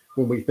about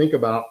when we think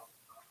about,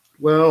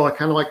 well, I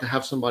kind of like to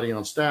have somebody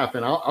on staff.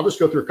 And I'll just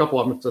go through a couple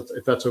of them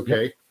if that's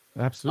okay. Yep.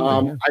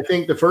 Absolutely. I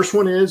think the first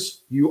one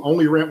is you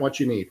only rent what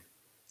you need.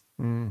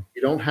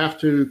 You don't have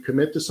to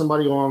commit to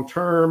somebody long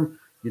term.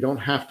 You don't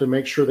have to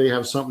make sure they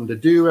have something to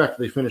do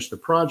after they finish the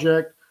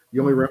project.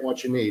 You only rent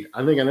what you need.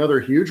 I think another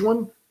huge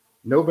one,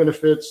 no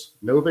benefits,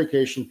 no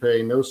vacation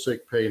pay, no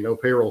sick pay, no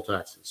payroll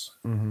taxes.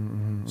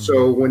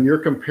 So when you're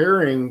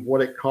comparing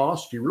what it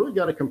costs, you really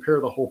got to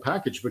compare the whole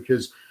package,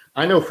 because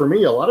I know for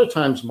me, a lot of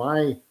times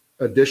my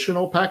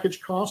additional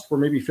package cost were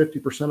maybe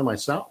 50%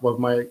 of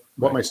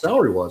what my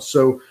salary was.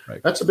 So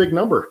that's a big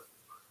number.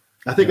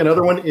 I think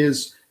another one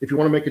is if you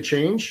want to make a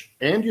change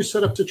and you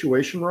set up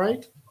situation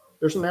right,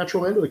 there's a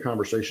natural end to the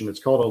conversation.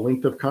 It's called a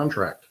length of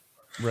contract.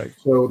 Right.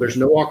 So there's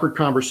no awkward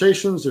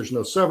conversations. There's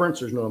no severance.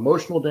 There's no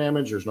emotional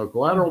damage. There's no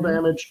collateral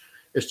damage.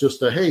 It's just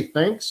hey,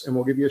 thanks, and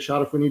we'll give you a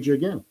shot if we need you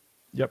again.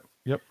 Yep.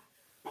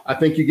 I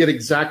think you get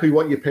exactly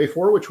what you pay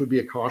for, which would be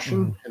a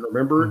caution. And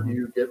remember,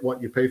 you get what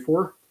you pay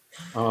for.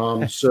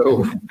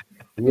 So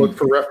look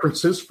for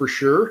references for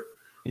sure.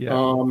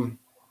 Yeah.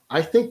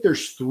 I think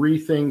there's three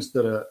things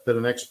that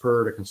an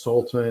expert, a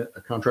consultant, a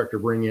contractor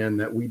bring in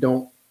that we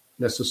don't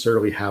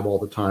necessarily have all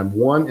the time.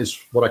 One is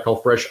what I call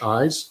fresh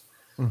eyes.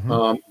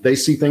 They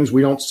see things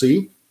we don't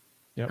see.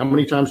 Yep. How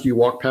many times do you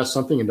walk past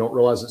something and don't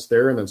realize it's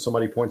there, and then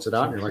somebody points it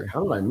out and you're like,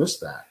 how did I miss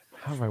that?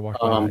 How have I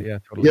walked by that? Yeah,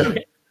 totally.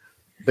 Yeah.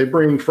 They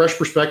bring fresh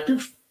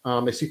perspective.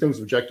 They see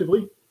things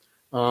objectively.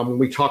 When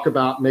we talk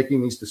about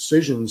making these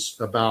decisions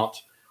about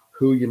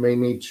who you may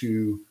need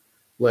to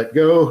let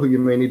go, who you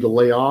may need to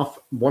lay off,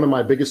 one of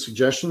my biggest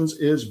suggestions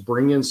is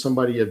bring in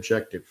somebody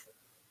objective.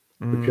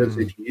 Because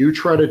if you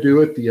try to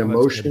do it, the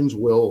emotions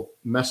will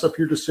mess up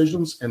your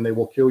decisions and they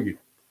will kill you.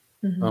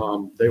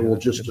 They will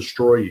just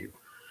destroy you.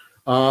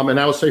 And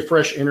I would say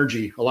fresh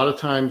energy. A lot of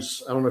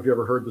times, I don't know if you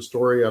ever heard the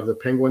story of the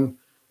penguin.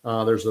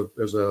 There's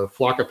a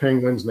flock of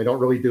penguins and they don't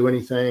really do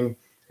anything.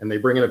 And they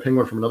bring in a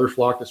penguin from another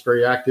flock that's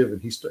very active.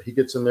 And he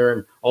gets in there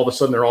and all of a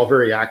sudden they're all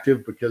very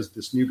active because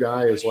this new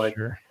guy is like,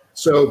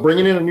 so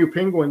bringing in a new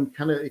penguin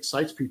kind of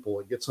excites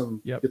people. It gets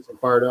them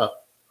fired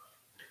up.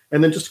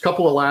 And then just a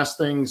couple of last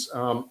things.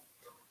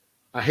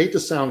 I hate to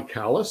sound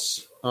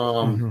callous,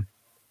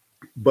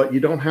 but you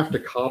don't have to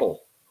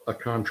coddle a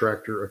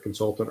contractor, a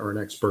consultant, or an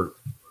expert.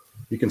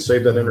 You can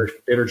save that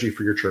energy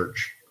for your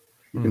church.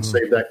 You can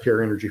save that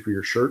care energy for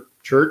your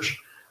church.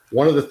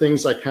 One of the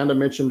things I kind of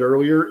mentioned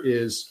earlier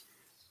is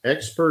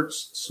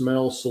experts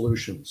smell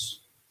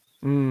solutions.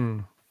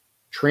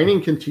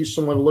 Training can teach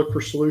someone to look for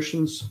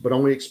solutions, but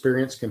only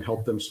experience can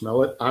help them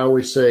smell it. I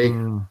always say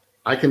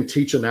I can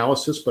teach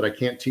analysis, but I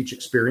can't teach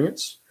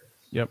experience.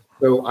 Yep.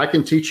 So I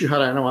can teach you how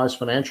to analyze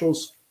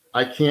financials.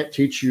 I can't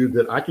teach you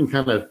that I can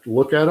kind of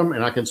look at them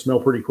and I can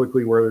smell pretty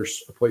quickly where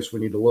there's a place we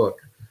need to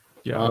look.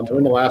 Yeah.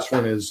 And the last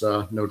one is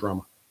no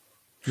drama.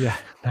 Yeah.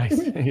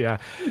 Nice. Yeah.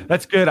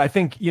 That's good. I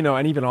think,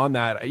 and even on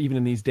that, even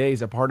in these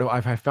days,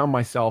 I found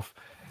myself,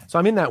 so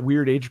I'm in that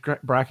weird age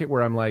bracket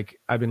where I'm like,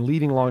 I've been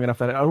leading long enough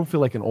that I don't feel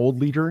like an old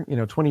leader.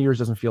 20 years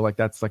doesn't feel like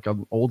that's like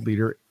an old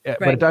leader, right.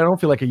 But I don't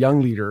feel like a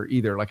young leader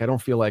either. Like, I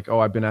don't feel like,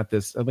 I've been at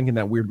this, I think in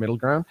that weird middle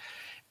ground.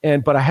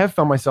 But I have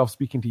found myself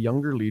speaking to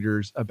younger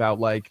leaders about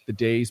like the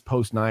days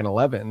post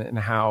 9/11 and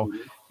how,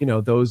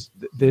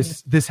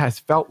 this has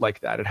felt like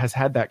that. It has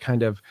had that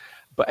kind of,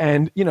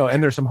 and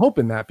there's some hope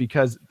in that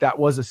because that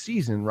was a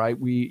season, right?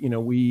 We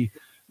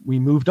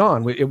moved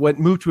on. It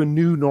moved to a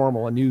new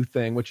normal, a new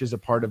thing, which is a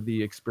part of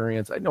the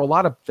experience. I know a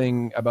lot of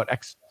thing about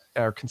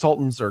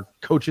consultants or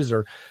coaches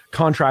or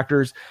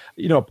contractors.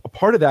 A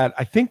part of that,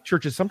 I think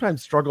churches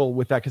sometimes struggle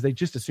with that because they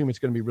just assume it's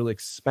going to be really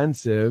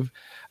expensive.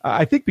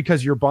 I think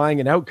because you're buying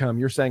an outcome,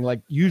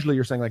 usually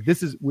you're saying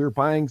we're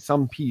buying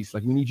some piece,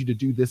 like we need you to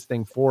do this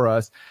thing for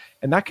us.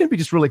 And that can be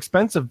just really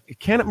expensive.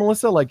 Can it,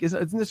 Melissa? Like,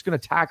 isn't this going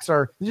to tax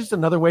is this just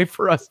another way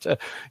for us to,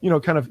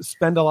 kind of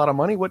spend a lot of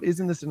money?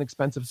 Isn't this an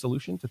expensive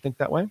solution to think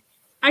that way?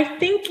 I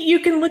think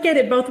you can look at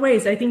it both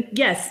ways. I think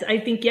yes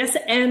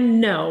and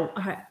no.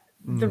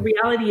 The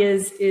reality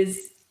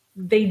is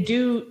they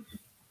do,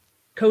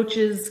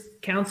 coaches,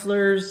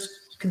 counselors,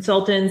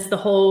 consultants, the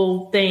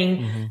whole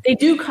thing, they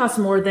do cost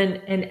more than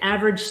an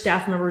average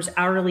staff member's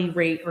hourly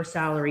rate or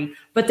salary,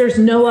 but there's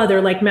no other,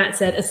 like Matt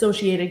said,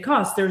 associated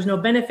costs. There's no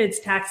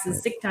benefits,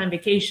 taxes, sick time,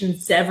 vacation,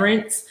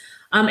 severance.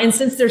 And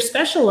since they're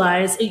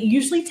specialized, it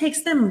usually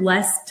takes them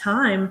less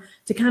time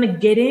to kind of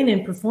get in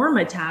and perform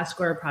a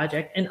task or a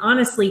project. And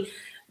honestly,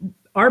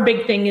 our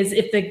big thing is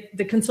if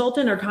the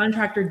consultant or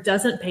contractor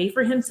doesn't pay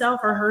for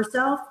himself or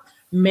herself,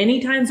 many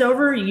times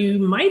over, you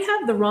might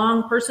have the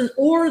wrong person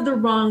or the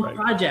wrong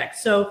project.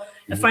 So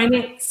a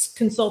finance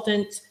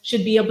consultant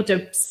should be able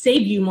to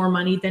save you more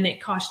money than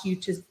it costs you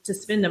to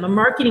spend them. A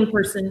marketing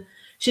person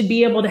should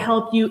be able to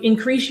help you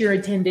increase your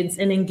attendance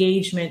and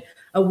engagement.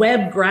 A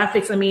web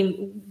graphics,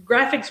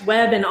 graphics,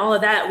 web, and all of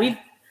that,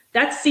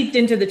 that's seeped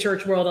into the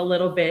church world a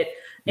little bit.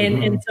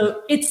 And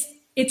so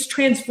it's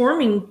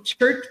transforming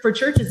for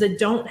churches that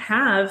don't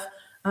have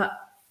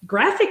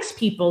graphics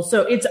people.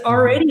 So it's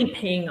already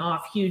paying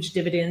off huge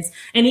dividends.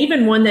 And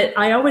even one that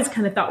I always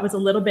kind of thought was a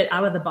little bit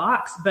out of the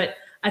box, but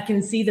I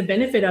can see the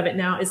benefit of it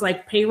now is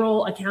like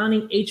payroll,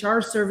 accounting,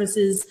 HR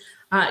services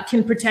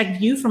can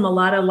protect you from a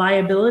lot of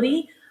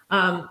liability.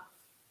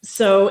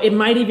 So it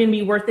might even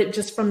be worth it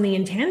just from the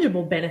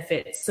intangible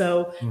benefits.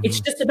 So it's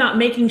just about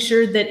making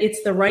sure that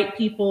it's the right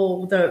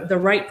people, the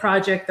right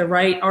project, the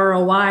right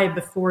ROI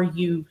before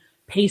you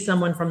pay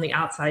someone from the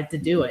outside to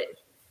do it.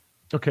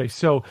 Okay,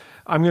 so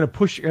I'm going to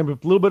push a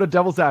little bit of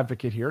devil's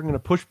advocate here. I'm going to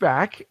push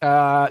back.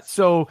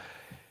 So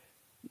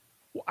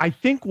I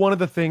think one of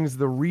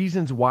the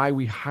reasons why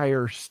we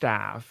hire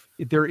staff,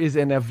 there is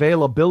an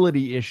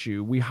availability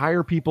issue. We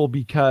hire people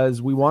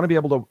because we want to be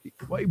able to,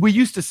 we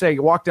used to say,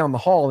 walk down the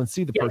hall and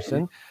see the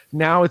person.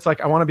 Now it's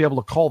like, I want to be able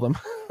to call them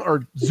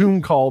or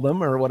Zoom call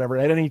them or whatever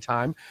at any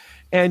time.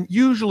 And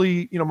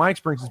usually, my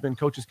experience has been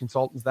coaches,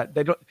 consultants that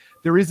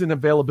there is an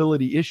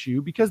availability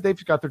issue because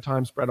they've got their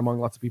time spread among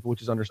lots of people,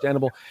 which is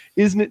understandable.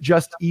 Isn't it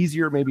just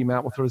easier? Maybe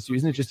Matt will throw this to you.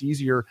 Isn't it just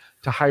easier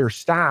to hire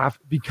staff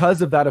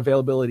because of that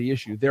availability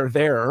issue? They're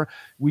there.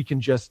 We can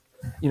just,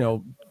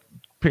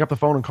 pick up the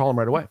phone and call them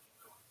right away.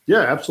 Yeah,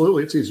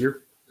 absolutely. It's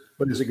easier,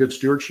 but is it good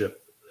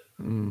stewardship?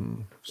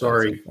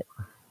 Sorry.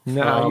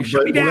 No, you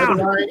shut me down.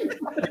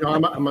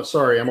 I'm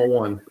sorry. I'm a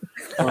one.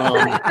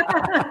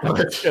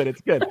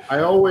 It's good. I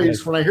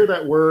always, when I hear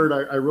that word,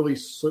 I really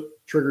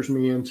triggers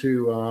me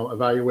into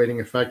evaluating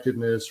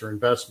effectiveness or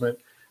investment.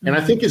 And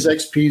I think as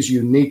XPs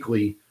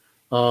uniquely,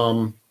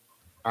 one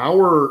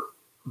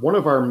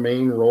of our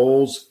main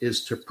roles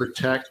is to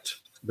protect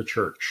the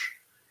church.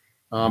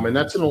 And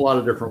that's in a lot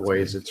of different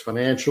ways. It's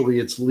financially,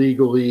 it's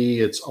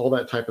legally, it's all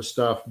that type of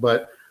stuff.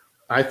 But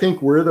I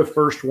think we're the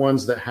first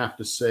ones that have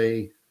to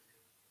say,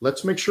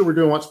 let's make sure we're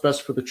doing what's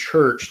best for the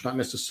church, not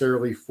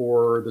necessarily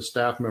for the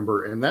staff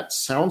member. And that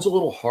sounds a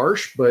little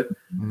harsh, but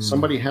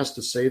somebody has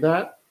to say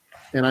that.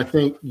 And I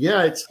think,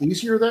 it's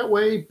easier that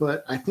way,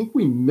 but I think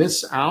we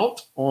miss out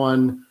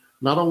on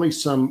not only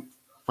some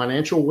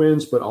financial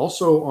wins, but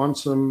also on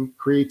some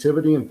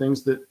creativity and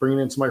things that bringing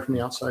in somebody from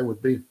the outside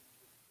would be.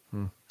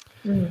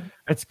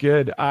 That's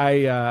good. I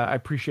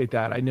appreciate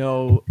that. I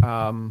know.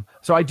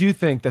 So I do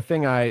think this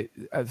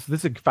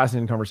is a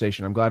fascinating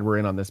conversation. I'm glad we're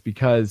in on this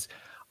because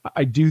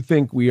I do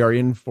think we are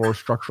in for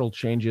structural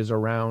changes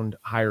around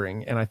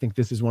hiring. And I think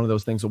this is one of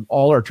those things that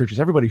all our churches,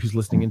 everybody who's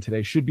listening in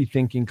today should be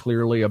thinking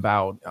clearly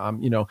about.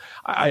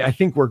 I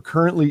think we're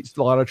currently,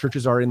 a lot of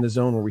churches are in the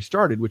zone where we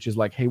started, which is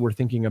like, hey, we're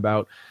thinking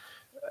about,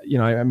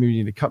 I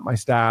need to cut my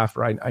staff,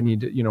 right? I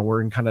need to,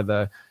 we're in kind of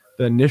the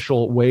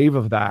initial wave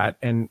of that.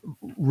 And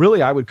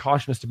really, I would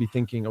caution us to be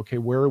thinking, okay,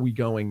 where are we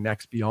going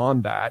next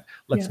beyond that?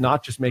 Let's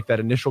not just make that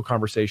initial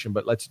conversation,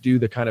 but let's do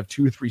the kind of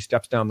 2 or 3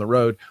 steps down the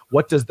road.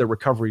 What does the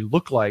recovery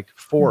look like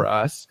for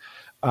us?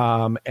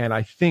 And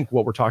I think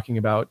what we're talking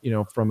about,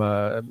 from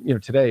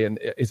today and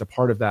is a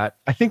part of that.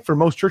 I think for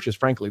most churches,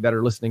 frankly, that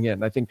are listening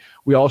in, I think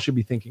we all should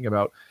be thinking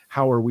about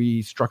how are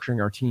we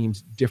structuring our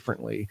teams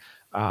differently.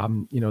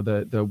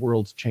 The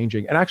world's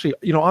changing. And actually,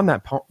 on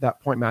that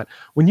point, Matt,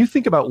 when you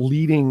think about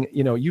leading,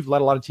 you've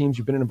led a lot of teams,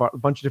 you've been in a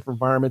bunch of different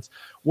environments.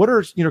 What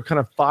are, kind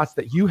of thoughts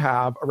that you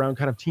have around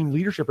kind of team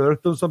leadership? Are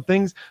there some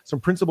things, some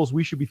principles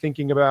we should be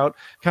thinking about,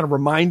 kind of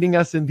reminding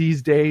us in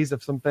these days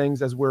of some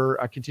things as we're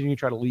continuing to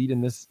try to lead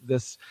in this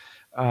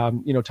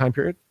time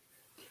period?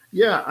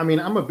 Yeah. I mean,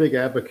 I'm a big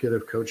advocate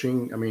of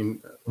coaching. I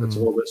mean, it's a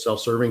little bit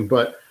self-serving,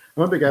 but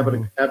I'm a big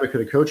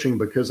advocate of coaching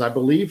because I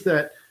believe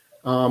that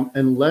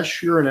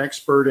unless you're an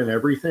expert in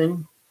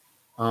everything,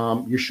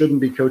 you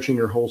shouldn't be coaching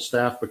your whole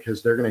staff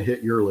because they're going to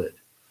hit your lid.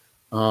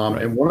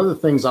 Right. And one of the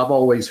things I've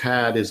always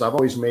had is I've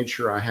always made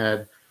sure I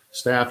had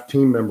staff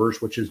team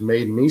members, which has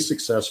made me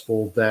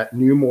successful, that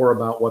knew more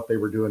about what they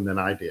were doing than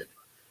I did.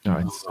 Oh,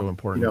 it's so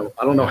important.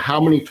 I don't know how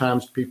many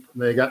times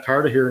they got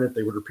tired of hearing it.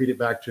 They would repeat it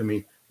back to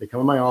me. They come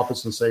in my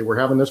office and say, we're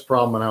having this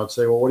problem. And I would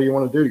say, well, what do you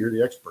want to do? You're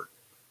the expert.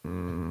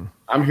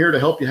 I'm here to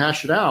help you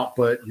hash it out,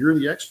 but you're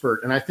the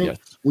expert. And I think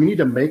we need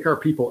to make our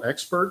people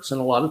experts. And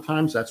a lot of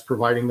times that's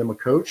providing them a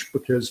coach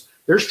because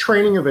there's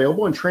training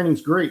available and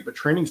training's great, but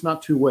training's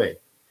not two-way.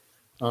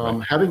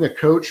 Having a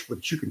coach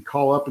that you can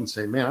call up and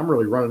say, man, I'm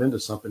really running into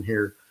something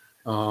here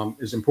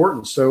is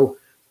important. So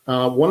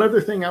one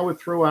other thing I would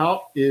throw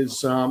out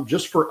is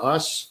just for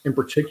us in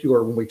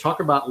particular, when we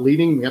talk about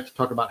leading, we have to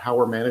talk about how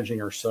we're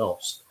managing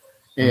ourselves.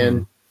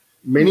 And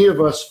many of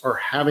us are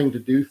having to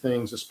do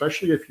things,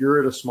 especially if you're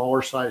at a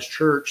smaller size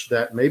church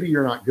that maybe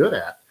you're not good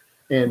at.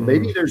 And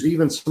maybe there's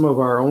even some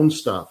of our own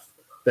stuff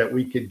that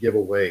we could give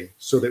away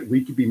so that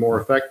we could be more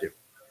effective.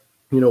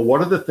 What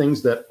are the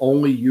things that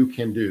only you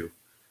can do?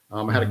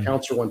 I had a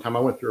counselor one time. I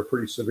went through a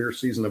pretty severe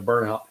season of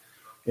burnout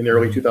in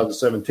early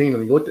 2017.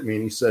 And he looked at me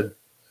and he said,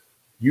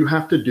 you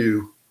have to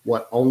do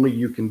what only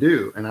you can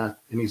do. And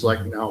he's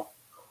like, now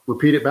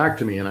repeat it back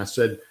to me. And I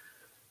said,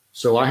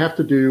 so I have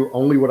to do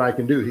only what I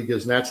can do. He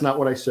goes, that's not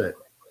what I said.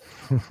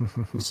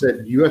 He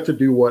said, you have to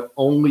do what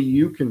only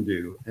you can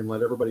do and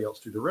let everybody else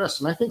do the rest.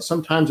 And I think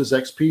sometimes as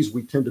XPs,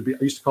 we tend to be, I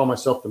used to call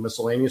myself the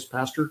miscellaneous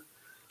pastor.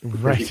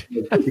 Right.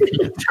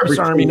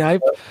 Army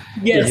knife.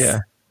 Yes.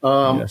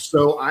 Yeah.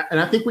 So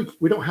I think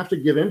we don't have to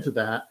give into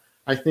that.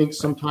 I think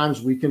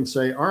sometimes we can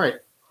say, all right,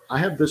 I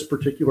have this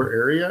particular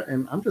area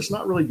and I'm just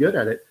not really good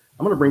at it.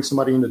 I'm going to bring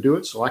somebody in to do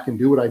it so I can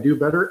do what I do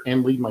better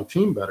and lead my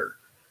team better.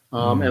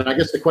 And I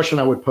guess the question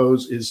I would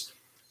pose is,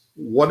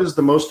 what is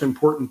the most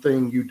important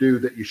thing you do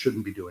that you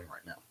shouldn't be doing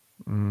right now?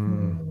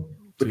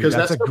 Because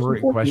that's a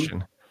great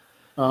question.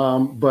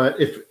 But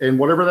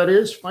whatever that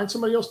is, find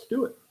somebody else to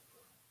do it.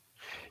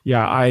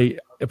 Yeah,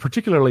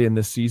 particularly in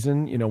this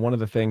season, one of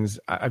the things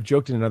I've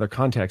joked in another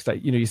context,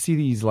 you see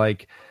these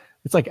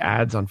it's like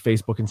ads on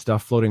Facebook and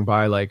stuff floating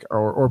by,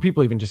 or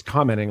people even just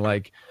commenting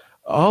look,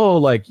 how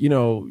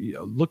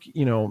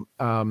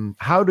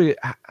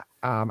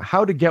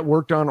to get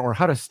work done or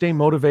how to stay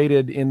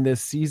motivated in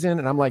this season.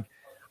 And I'm like,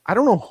 I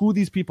don't know who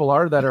these people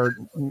are that are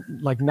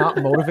not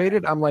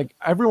motivated. I'm like,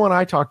 everyone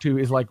I talk to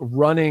is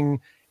running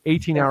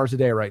 18 hours a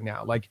day right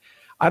now.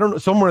 I don't know,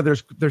 somewhere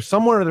there's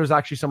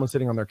actually someone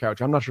sitting on their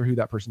couch. I'm not sure who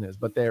that person is,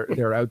 but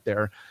they're out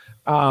there.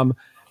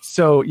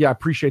 So yeah,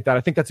 appreciate that.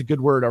 I think that's a good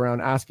word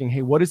around asking,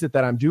 hey, what is it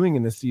that I'm doing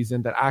in this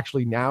season that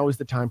actually now is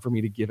the time for me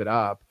to give it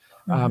up?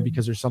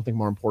 Because there's something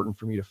more important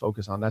for me to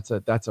focus on. That's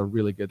a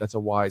really good, that's a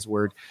wise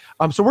word.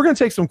 So we're going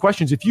to take some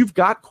questions. If you've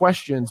got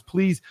questions,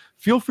 please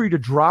feel free to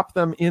drop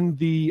them in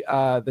the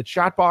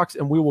chat box,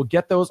 and we will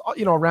get those,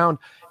 around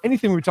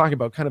anything we're talking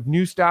about, kind of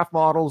new staff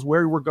models,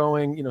 where we're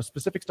going,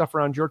 specific stuff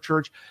around your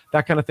church,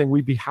 that kind of thing.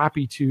 We'd be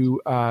happy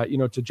to,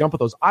 to jump with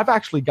those. I've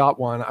actually got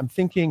one. I'm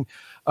thinking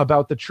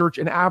about the church,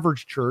 an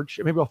average church.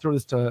 Maybe I'll throw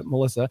this to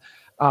Melissa.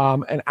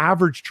 An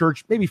average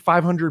church, maybe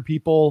 500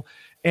 people.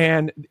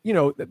 And,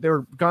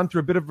 they're gone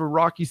through a bit of a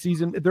rocky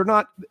season.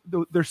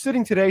 They're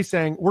sitting today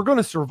saying, we're going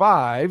to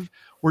survive.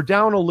 We're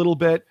down a little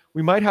bit.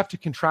 We might have to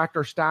contract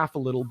our staff a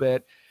little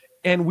bit.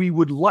 And we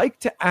would like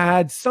to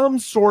add some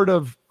sort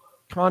of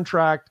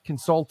contract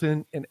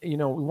consultant. And, we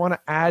want to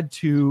add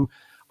to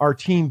our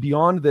team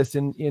beyond this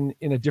in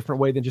a different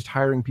way than just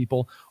hiring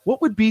people.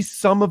 What would be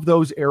some of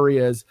those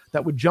areas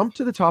that would jump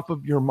to the top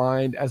of your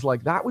mind as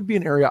that would be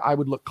an area I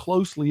would look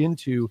closely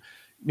into,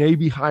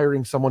 maybe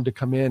hiring someone to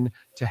come in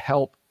to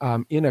help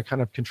in a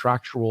kind of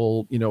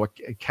contractual,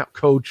 a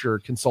coach or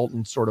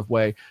consultant sort of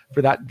way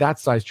for that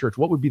size church?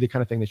 What would be the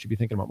kind of thing they should be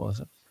thinking about,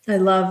 Melissa? I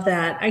love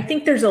that. I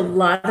think there's a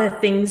lot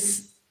of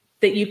things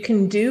that you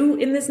can do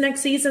in this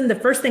next season. The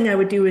first thing I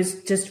would do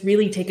is just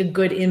really take a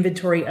good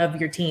inventory of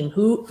your team.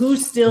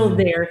 Who's still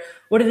there?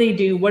 What do they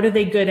do? What are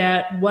they good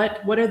at?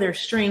 What are their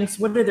strengths?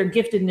 What are their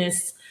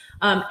giftedness?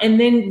 And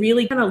then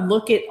really kind of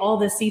look at all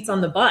the seats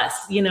on the bus,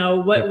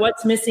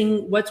 what's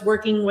missing, what's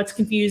working, what's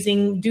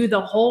confusing, do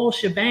the whole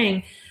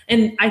shebang.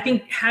 And I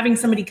think having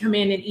somebody come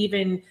in and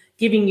even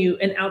giving you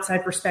an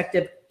outside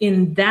perspective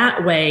in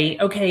that way,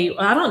 okay,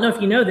 I don't know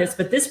if you know this,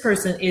 but this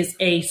person is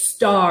a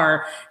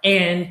star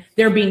and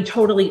they're being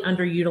totally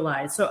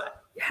underutilized. So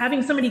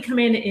having somebody come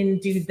in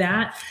and do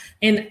that.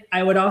 And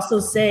I would also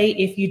say,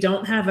 if you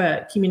don't have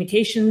a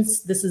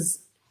communications,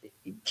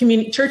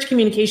 church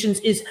communications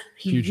is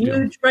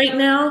huge right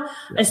now,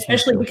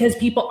 especially because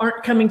people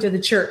aren't coming to the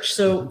church.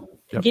 So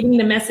getting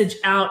the message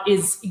out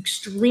is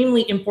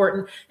extremely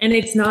important. And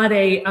it's not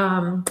a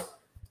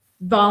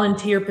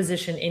volunteer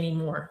position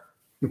anymore.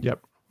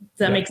 Yep. Does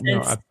that make sense? No,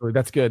 absolutely.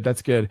 That's good.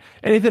 That's good.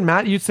 Anything,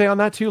 Matt, you'd say on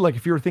that too? Like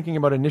if you were thinking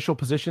about initial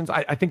positions,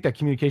 I think that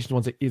communications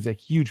one is a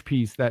huge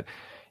piece that,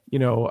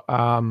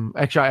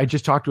 actually I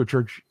just talked to a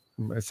church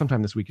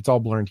sometime this week. It's all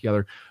blurring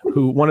together.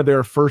 Who one of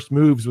their first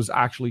moves was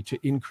actually to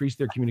increase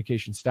their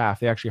communication staff.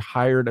 They actually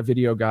hired a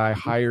video guy,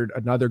 hired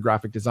another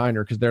graphic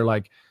designer, because they're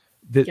like,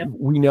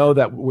 we know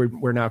that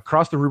we're now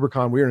across the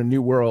Rubicon. We're in a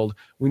new world.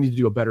 We need to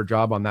do a better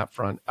job on that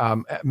front.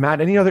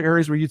 Matt, any other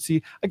areas where you'd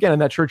see, again, in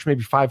that church,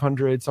 maybe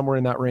 500, somewhere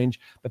in that range,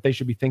 that they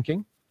should be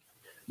thinking?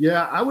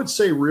 Yeah, I would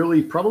say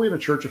really probably in a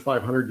church of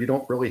 500, you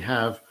don't really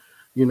have,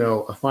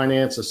 a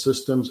finance, a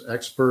systems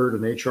expert,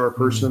 an HR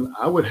person.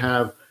 Mm-hmm. I would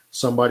have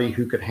somebody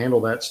who could handle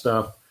that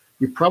stuff.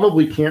 You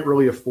probably can't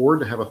really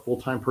afford to have a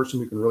full-time person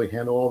who can really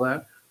handle all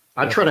that.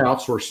 I'd try to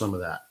outsource some of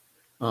that.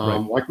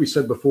 Like we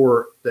said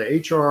before,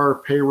 the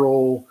HR,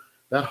 payroll,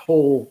 that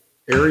whole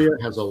area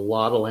has a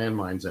lot of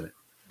landmines in it.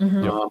 Mm-hmm.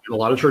 And a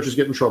lot of churches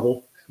get in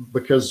trouble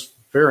because,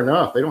 fair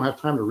enough, they don't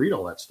have time to read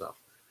all that stuff.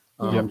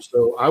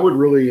 So I would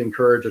really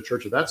encourage a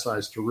church of that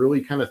size to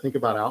really kind of think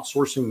about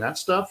outsourcing that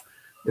stuff.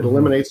 It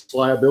eliminates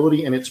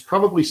liability, and it's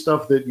probably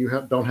stuff that you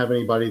don't have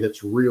anybody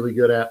that's really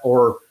good at,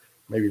 or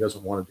maybe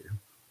doesn't want to do.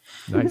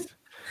 Nice.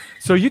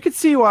 So you could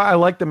see why I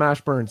like the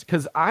Mashburns,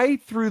 because I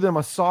threw them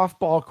a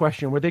softball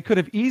question where they could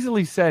have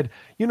easily said,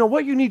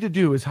 what you need to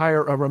do is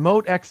hire a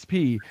remote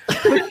XP.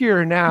 Click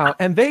here now.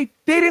 And they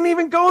didn't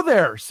even go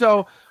there.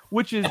 So,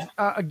 which is,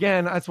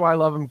 again, that's why I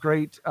love them.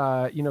 Great.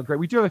 Great.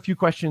 We do have a few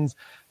questions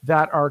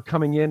that are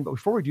coming in. But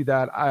before we do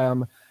that,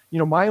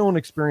 my own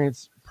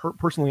experience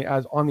personally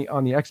as on the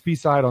XP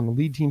side, on the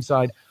lead team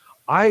side,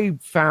 I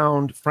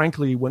found,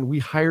 frankly, when we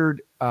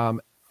hired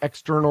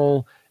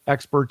external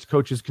experts,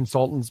 coaches,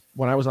 consultants,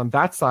 when I was on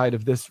that side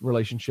of this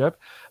relationship,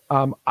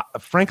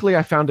 frankly,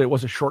 I found it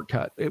was a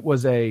shortcut. It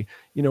was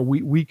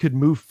we could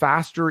move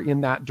faster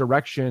in that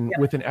direction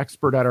with an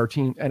expert at our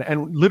team,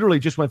 and literally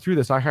just went through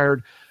this. I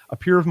hired a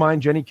peer of mine,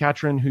 Jenny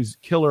Catron, who's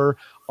killer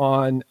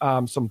on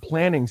some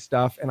planning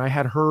stuff, and I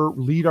had her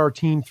lead our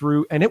team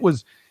through, and it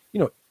was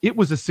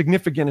a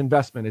significant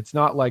investment. It's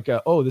not like,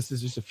 this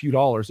is just a few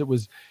dollars. It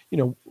was,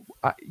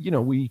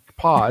 we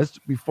paused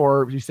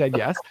before you said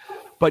yes.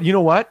 But you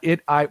know what?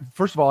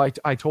 First of all,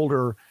 I told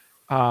her,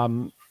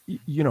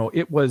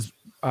 it was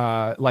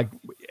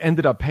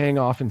ended up paying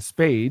off in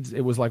spades.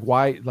 It was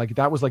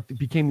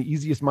became the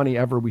easiest money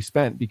ever we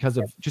spent because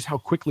of just how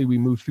quickly we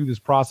moved through this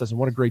process and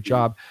what a great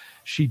job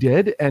she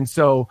did. And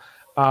so,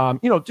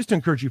 just to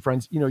encourage you,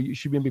 friends, you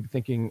should be maybe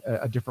thinking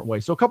a different way.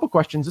 So a couple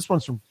questions. This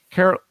one's from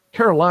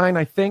Caroline,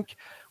 I think,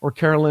 or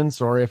Carolyn.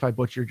 Sorry if I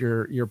butchered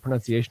your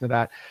pronunciation of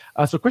that.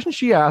 So a question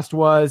she asked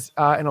was,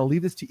 and I'll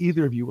leave this to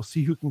either of you. We'll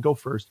see who can go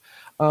first.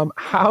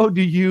 How would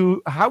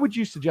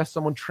you suggest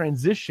someone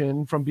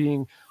transition from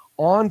being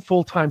on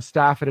full-time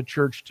staff at a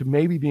church to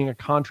maybe being a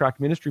contract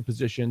ministry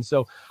position?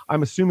 So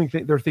I'm assuming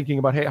they're thinking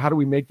about, hey, how do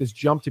we make this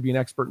jump to be an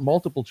expert in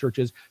multiple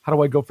churches? How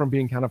do I go from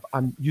being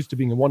I'm used to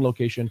being in one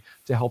location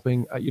to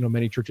helping,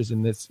 many churches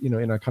in this,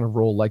 in a kind of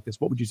role like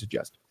this? What would you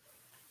suggest?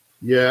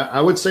 Yeah, I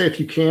would say if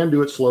you can,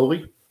 do it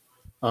slowly.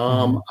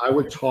 I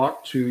would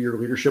talk to your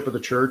leadership of the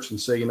church and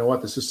say, you know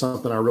what, this is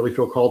something I really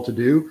feel called to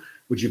do.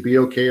 Would you be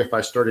okay if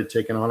I started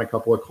taking on a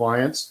couple of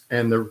clients?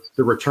 And the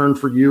return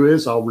for you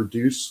is I'll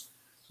reduce,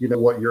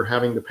 what you're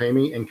having to pay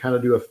me, and kind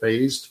of do a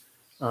phased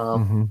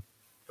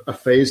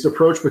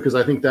approach, because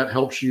I think that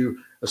helps you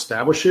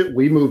establish it.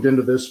 We moved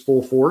into this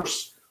full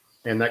force,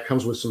 and that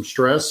comes with some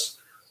stress.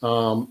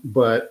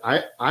 But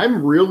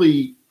I'm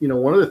really,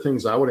 one of the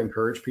things I would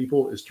encourage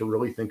people is to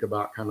really think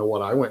about kind of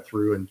what I went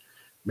through, and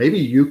maybe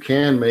you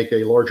can make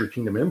a larger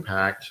kingdom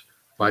impact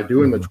by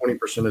doing the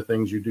 20% of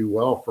things you do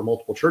well for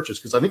multiple churches.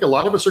 Because I think a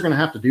lot of us are going to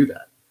have to do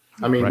that.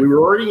 I mean, we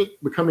were already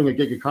becoming a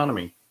gig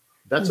economy.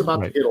 That's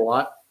about to get a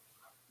lot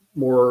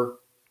more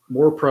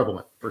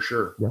prevalent for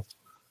sure. Yes.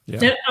 Yeah.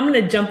 Now, I'm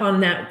going to jump on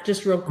that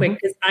just real quick,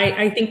 because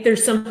I think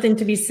there's something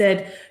to be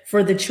said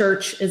for the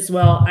church as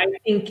well. I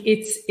think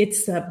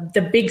it's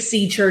the big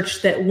C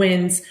church that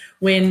wins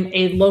when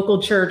a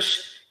local church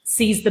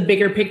sees the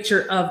bigger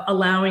picture of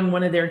allowing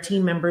one of their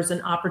team members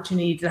an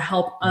opportunity to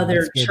help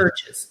other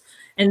churches.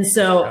 And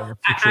so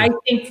I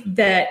think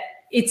that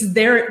it's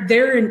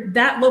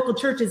that local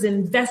church is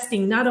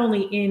investing not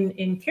only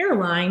in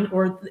Caroline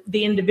or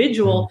the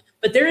individual,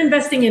 but they're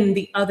investing in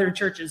the other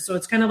churches. So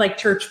it's kind of like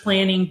church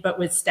planning, but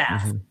with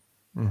staff.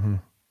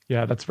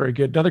 Yeah, that's very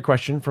good. Another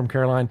question from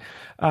Caroline.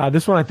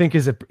 This one I think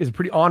is a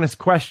pretty honest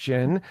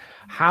question.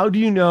 How do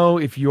you know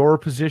if your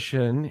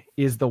position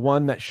is the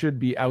one that should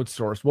be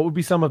outsourced? What would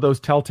be some of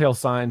those telltale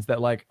signs that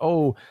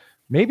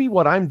maybe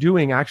what I'm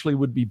doing actually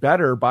would be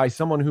better by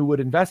someone who would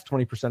invest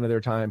 20% of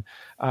their time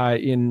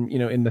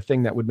in the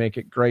thing that would make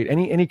it great.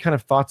 Any kind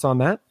of thoughts on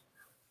that?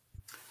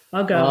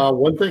 I'll go.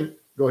 One thing,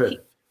 go ahead.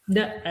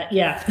 No,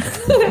 yeah.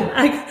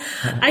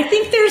 I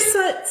think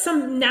there's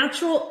some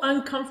natural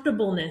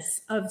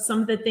uncomfortableness of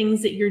some of the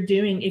things that you're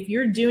doing. If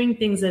you're doing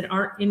things that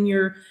aren't in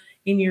your,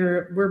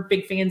 we're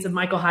big fans of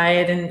Michael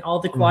Hyatt and all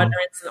the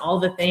quadrants and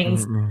all the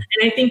things. And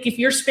I think if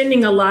you're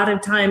spending a lot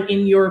of time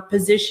in your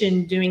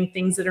position doing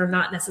things that are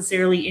not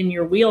necessarily in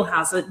your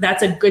wheelhouse,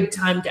 that's a good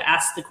time to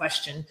ask the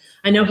question.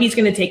 I know he's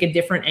going to take a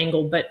different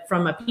angle, but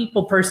from a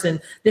people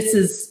person, this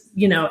is,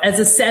 as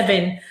a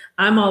 7,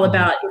 I'm all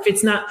about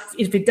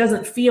if it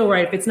doesn't feel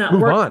right, if it's not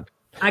working,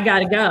 I got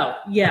to go.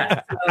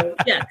 Yeah.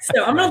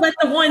 So I'm going to let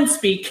the 1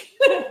 speak.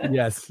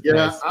 Yes. Yeah.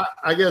 Yes.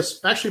 I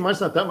guess actually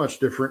mine's not that much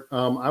different.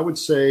 I would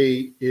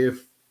say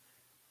if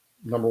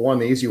number 1,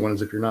 the easy one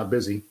is if you're not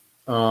busy.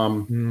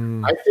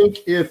 I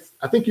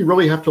think you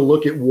really have to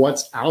look at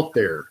what's out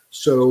there.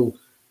 So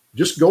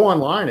just go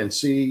online and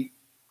see,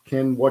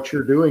 can what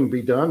you're doing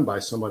be done by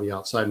somebody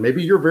outside?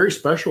 Maybe you're very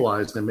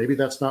specialized and maybe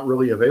that's not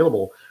really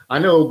available. I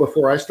know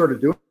before I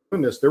started doing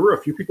this, there were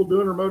a few people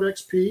doing remote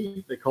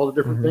XP. They called it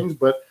different things,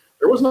 but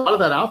there wasn't a lot of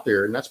that out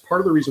there. And that's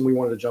part of the reason we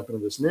wanted to jump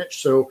into this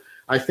niche. So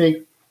I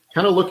think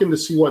kind of looking to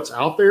see what's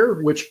out there,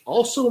 which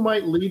also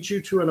might lead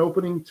you to an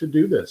opening to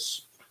do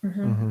this.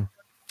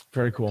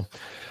 Very cool.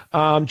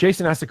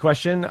 Jason asked a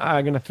question.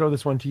 I'm going to throw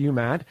this one to you,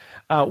 Matt.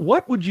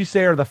 What would you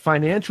say are the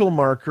financial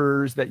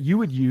markers that you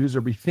would use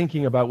or be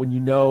thinking about when you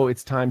know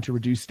it's time to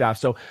reduce staff?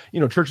 So,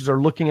 churches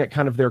are looking at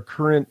kind of their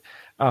current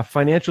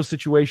financial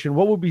situation.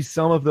 What would be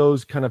some of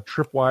those kind of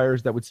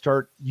tripwires that would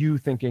start you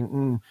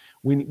thinking,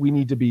 we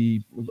need to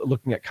be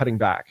looking at cutting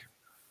back?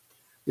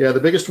 Yeah, the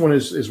biggest one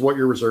is what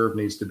your reserve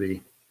needs to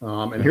be.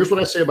 And here's what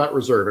I say about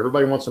reserve.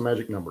 Everybody wants a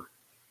magic number.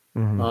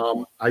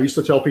 I used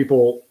to tell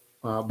people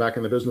back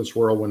in the business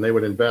world, when they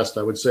would invest,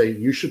 I would say,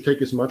 you should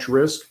take as much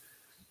risk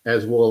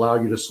as will allow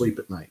you to sleep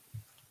at night.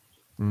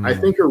 I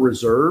think a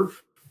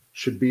reserve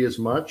should be as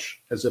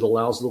much as it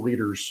allows the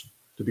leaders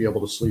to be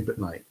able to sleep at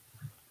night.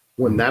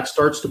 When that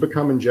starts to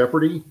become in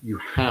jeopardy, you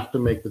have to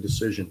make the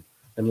decision.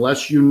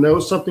 Unless you know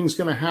something's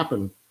going to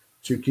happen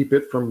to keep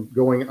it from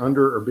going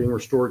under or being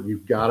restored,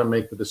 you've got to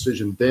make the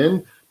decision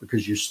then,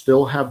 because you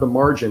still have the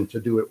margin to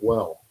do it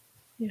well.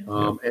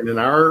 And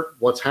in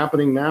what's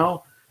happening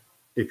now,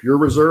 if your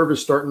reserve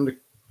is starting to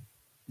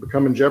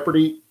become in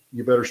jeopardy,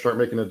 you better start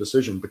making a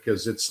decision,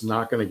 because it's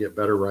not going to get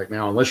better right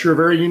now, unless you're a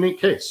very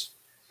unique case.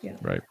 Yeah.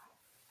 Right.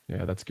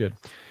 Yeah, that's good.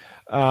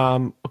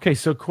 Okay,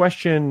 so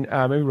question,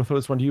 maybe we'll throw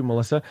this one to you,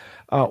 Melissa.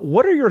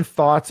 What are your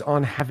thoughts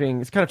on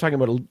having, it's kind of talking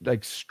about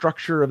like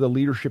structure of the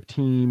leadership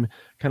team,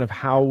 kind of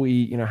how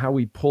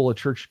we pull a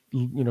church,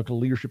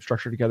 leadership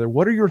structure together.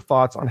 What are your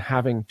thoughts on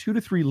having 2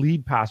 to 3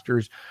 lead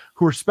pastors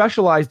who are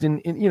specialized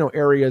in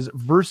areas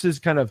versus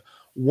kind of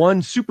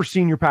one super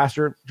senior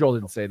pastor? Joel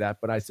didn't say that,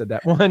 but I said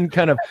that. One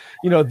kind of,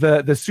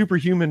 the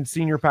superhuman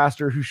senior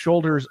pastor who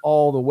shoulders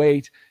all the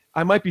weight.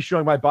 I might be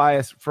showing my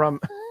bias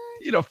from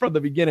the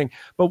beginning,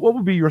 but what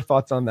would be your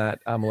thoughts on that,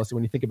 Melissa,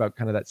 when you think about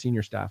kind of that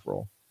senior staff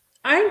role?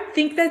 I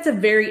think that's a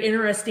very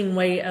interesting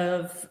way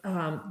of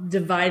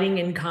dividing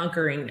and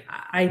conquering.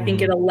 I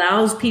think it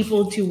allows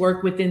people to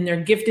work within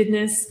their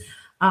giftedness.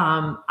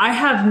 I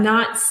have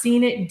not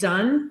seen it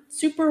done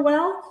super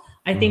well.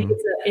 I think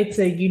it's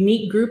a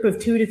unique group of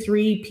 2 to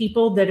 3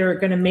 people that are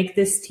going to make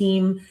this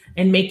team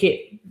and make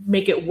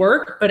it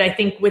work. But I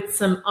think with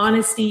some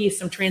honesty,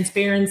 some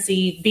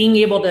transparency, being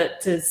able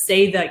to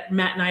say that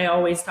Matt and I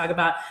always talk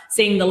about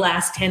saying the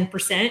last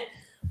 10%,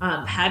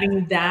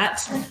 having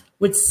that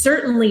would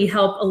certainly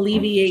help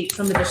alleviate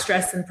some of the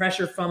stress and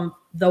pressure from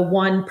the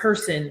one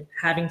person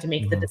having to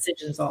make the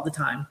decisions all the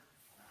time.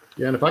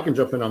 Yeah, and if I can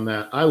jump in on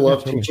that, I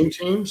love teaching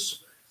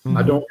teams.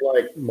 I don't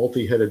like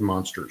multi-headed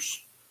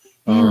monsters.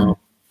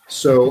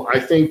 So I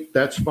think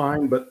that's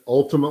fine, but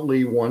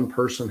ultimately one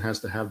person has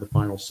to have the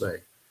final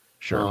say.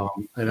 Sure.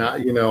 And I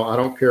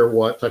don't care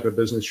what type of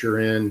business you're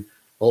in,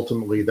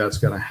 ultimately that's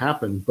going to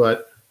happen.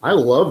 But I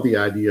love the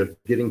idea of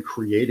getting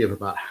creative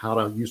about how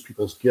to use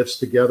people's gifts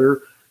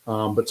together.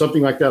 But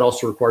something like that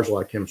also requires a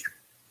lot of chemistry.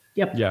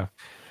 Yep. Yeah.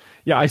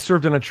 Yeah, I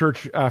served in a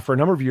church for a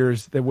number of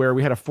years where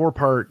we had a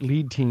 4-part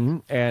lead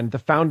team, and the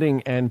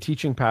founding and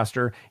teaching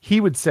pastor, he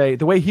would say,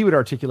 the way he would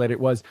articulate it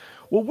was,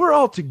 well, we're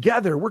all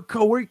together. We're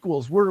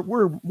co-equals.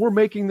 We're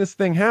making this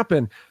thing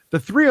happen. The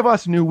 3 of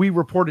us knew we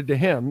reported to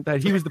him,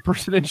 that he was the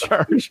person in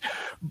charge.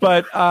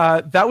 But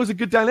that was a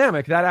good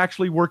dynamic. That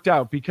actually worked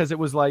out, because it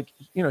was like,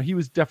 he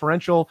was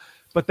deferential.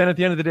 But then at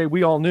the end of the day,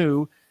 we all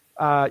knew,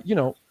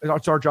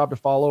 it's our job to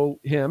follow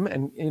him,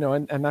 and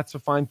and that's a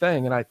fine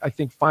thing. And I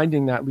think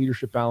finding that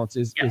leadership balance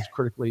is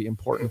critically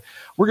important.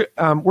 We're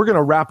going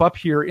to wrap up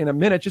here in a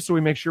minute, just so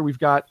we make sure we've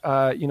got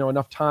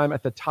enough time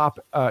at the top,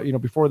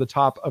 before the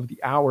top of the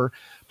hour.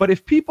 But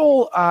if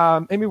people,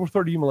 maybe we'll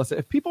throw to you, Melissa,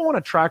 if people want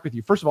to track with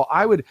you, first of all,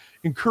 I would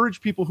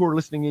encourage people who are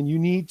listening in, you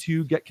need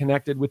to get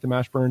connected with the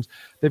Mashburns.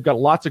 They've got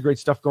lots of great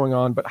stuff going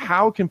on, but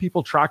how can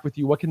people track with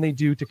you? What can they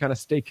do to kind of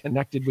stay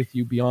connected with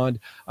you beyond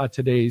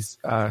today's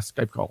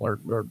Skype call or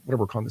whatever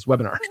we're calling this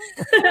webinar?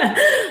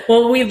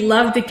 Well, we'd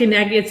love to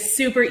connect. It's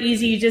super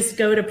easy. You just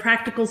go to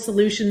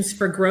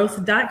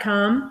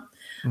practicalsolutionsforgrowth.com.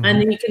 Mm-hmm.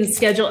 And then you can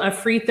schedule a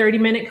free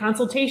 30-minute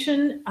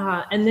consultation,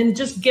 and then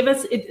just gives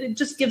us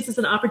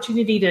an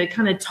opportunity to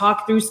kind of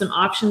talk through some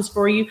options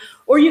for you.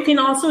 Or you can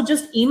also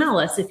just email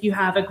us if you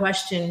have a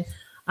question.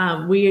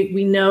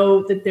 We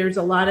know that there's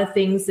a lot of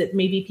things that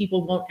maybe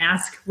people won't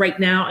ask right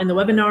now in the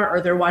webinar,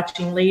 or they're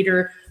watching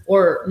later,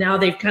 or now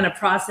they've kind of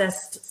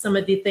processed some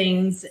of the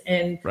things.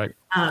 And right.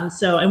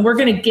 And we're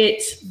going to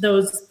get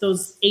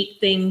those 8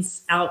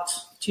 things out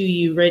to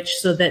you, Rich,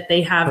 so that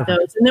they have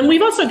those. And then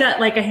we've also got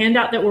like a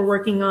handout that we're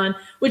working on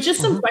with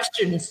just some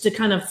questions to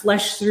kind of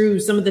flesh through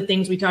some of the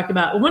things we talked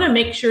about. We want to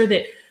make sure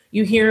that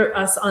you hear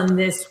us on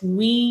this.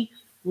 We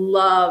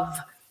love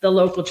the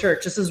local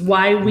church. This is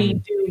why we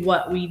do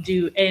what we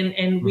do.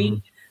 And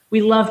we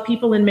love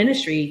people in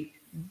ministry.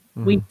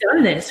 We've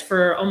done this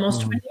for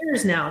almost 20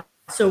 years now.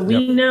 So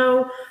we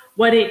know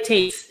what it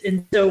takes.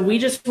 And so we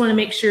just want to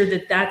make sure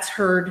that that's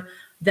heard,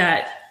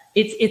 that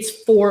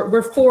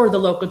we're for the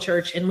local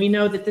church, and we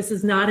know that this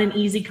is not an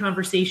easy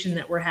conversation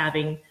that we're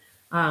having.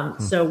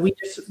 So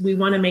we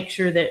want to make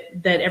sure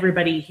that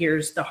everybody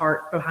hears the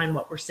heart behind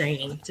what we're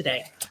saying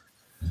today.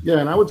 Yeah,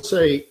 and I would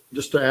say,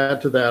 just to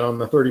add to that on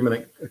the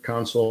 30-minute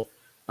consult,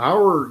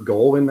 our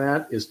goal in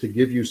that is to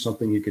give you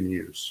something you can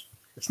use.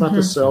 It's not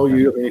to sell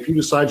you. I mean, if you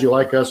decide you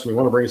like us and you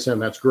want to bring us in,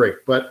 that's great.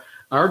 But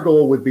our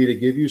goal would be to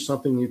give you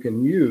something you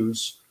can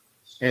use,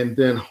 and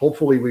then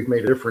hopefully we've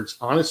made a difference.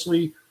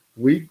 Honestly,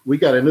 we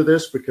got into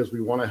this because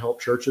we want to help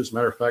churches.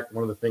 Matter of fact,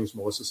 one of the things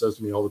Melissa says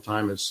to me all the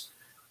time is,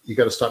 you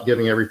got to stop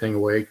giving everything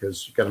away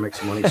because you got to make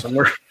some money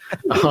somewhere.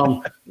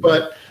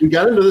 But we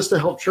got into this to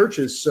help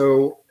churches.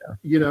 So,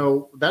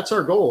 that's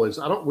our goal. Is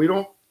we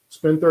don't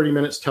spend 30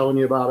 minutes telling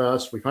you about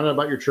us. We find out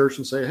about your church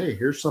and say, hey,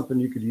 here's something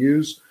you could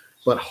use.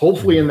 But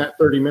hopefully in that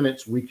 30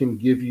 minutes, we can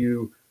give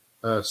you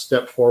a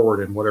step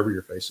forward in whatever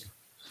you're facing.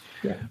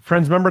 Yeah.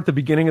 Friends, remember at the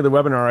beginning of the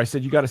webinar, I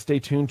said, you got to stay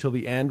tuned till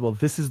the end. Well,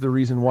 this is the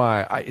reason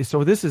why.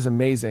 So this is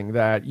amazing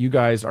that you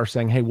guys are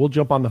saying, hey, we'll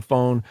jump on the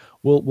phone.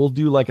 We'll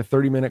do like a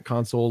 30-minute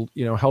consult,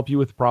 help you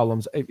with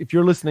problems. If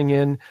you're listening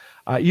in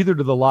either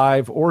to the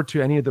live or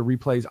to any of the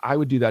replays, I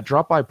would do that.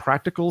 Drop by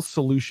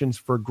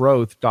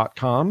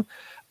practicalsolutionsforgrowth.com.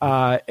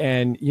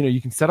 And,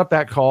 you can set up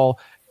that call.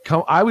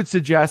 I would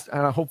suggest,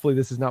 and hopefully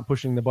this is not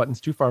pushing the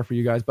buttons too far for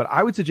you guys, but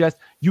I would suggest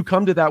you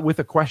come to that with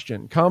a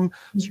question. Come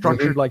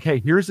structured like,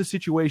 hey, here's a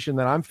situation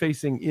that I'm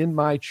facing in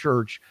my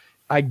church.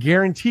 I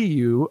guarantee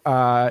you,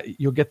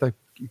 you'll get the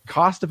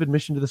cost of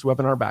admission to this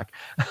webinar back.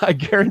 I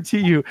guarantee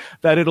you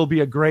that it'll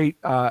be a great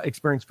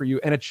experience for you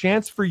and a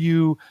chance for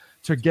you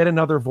to get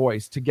another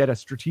voice, to get a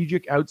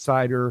strategic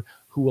outsider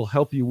who will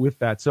help you with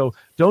that. So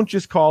don't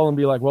just call and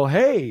be like, well,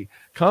 hey,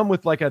 come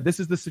with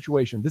this is the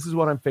situation. This is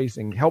what I'm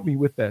facing. Help me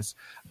with this.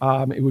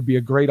 It would be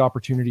a great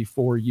opportunity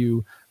for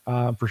you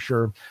for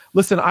sure.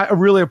 Listen, I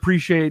really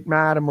appreciate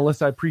Matt and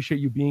Melissa. I appreciate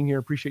you being here.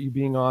 Appreciate you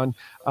being on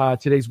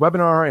today's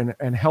webinar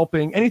and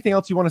helping. Anything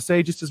else you want to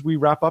say just as we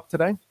wrap up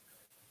today?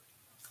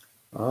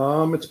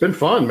 It's been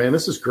fun, man.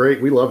 This is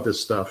great. We love this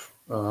stuff.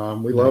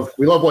 We love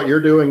what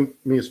you're doing,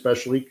 me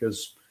especially,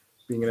 because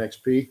being an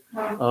XP.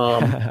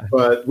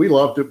 But we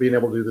love being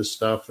able to do this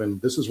stuff.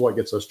 And this is what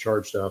gets us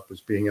charged up,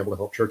 is being able to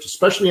help churches,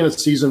 especially in a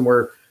season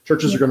where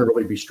churches are going to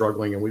really be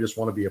struggling. And we just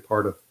want to be a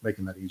part of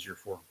making that easier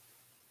for them.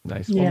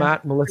 Nice. Well,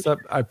 Matt, Melissa,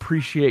 I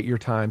appreciate your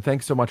time.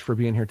 Thanks so much for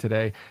being here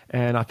today.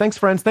 And thanks,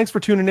 friends. Thanks for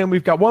tuning in.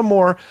 We've got one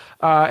more.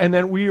 And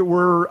then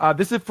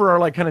this is for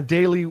our kind of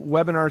daily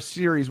webinar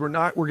series. We're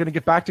going to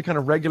get back to kind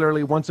of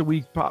regularly once a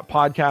week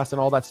podcast and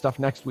all that stuff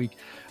next week.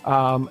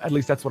 At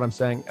least that's what I'm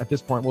saying at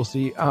this point. We'll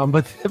see.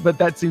 But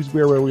that seems to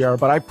be where we are.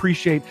 But I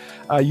appreciate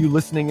you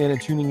listening in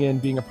and tuning in,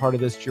 being a part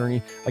of this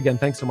journey. Again,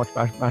 thanks so much,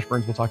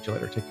 Mashburns. We'll talk to you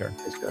later. Take care.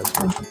 Thanks, guys.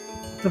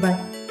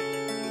 Bye-bye.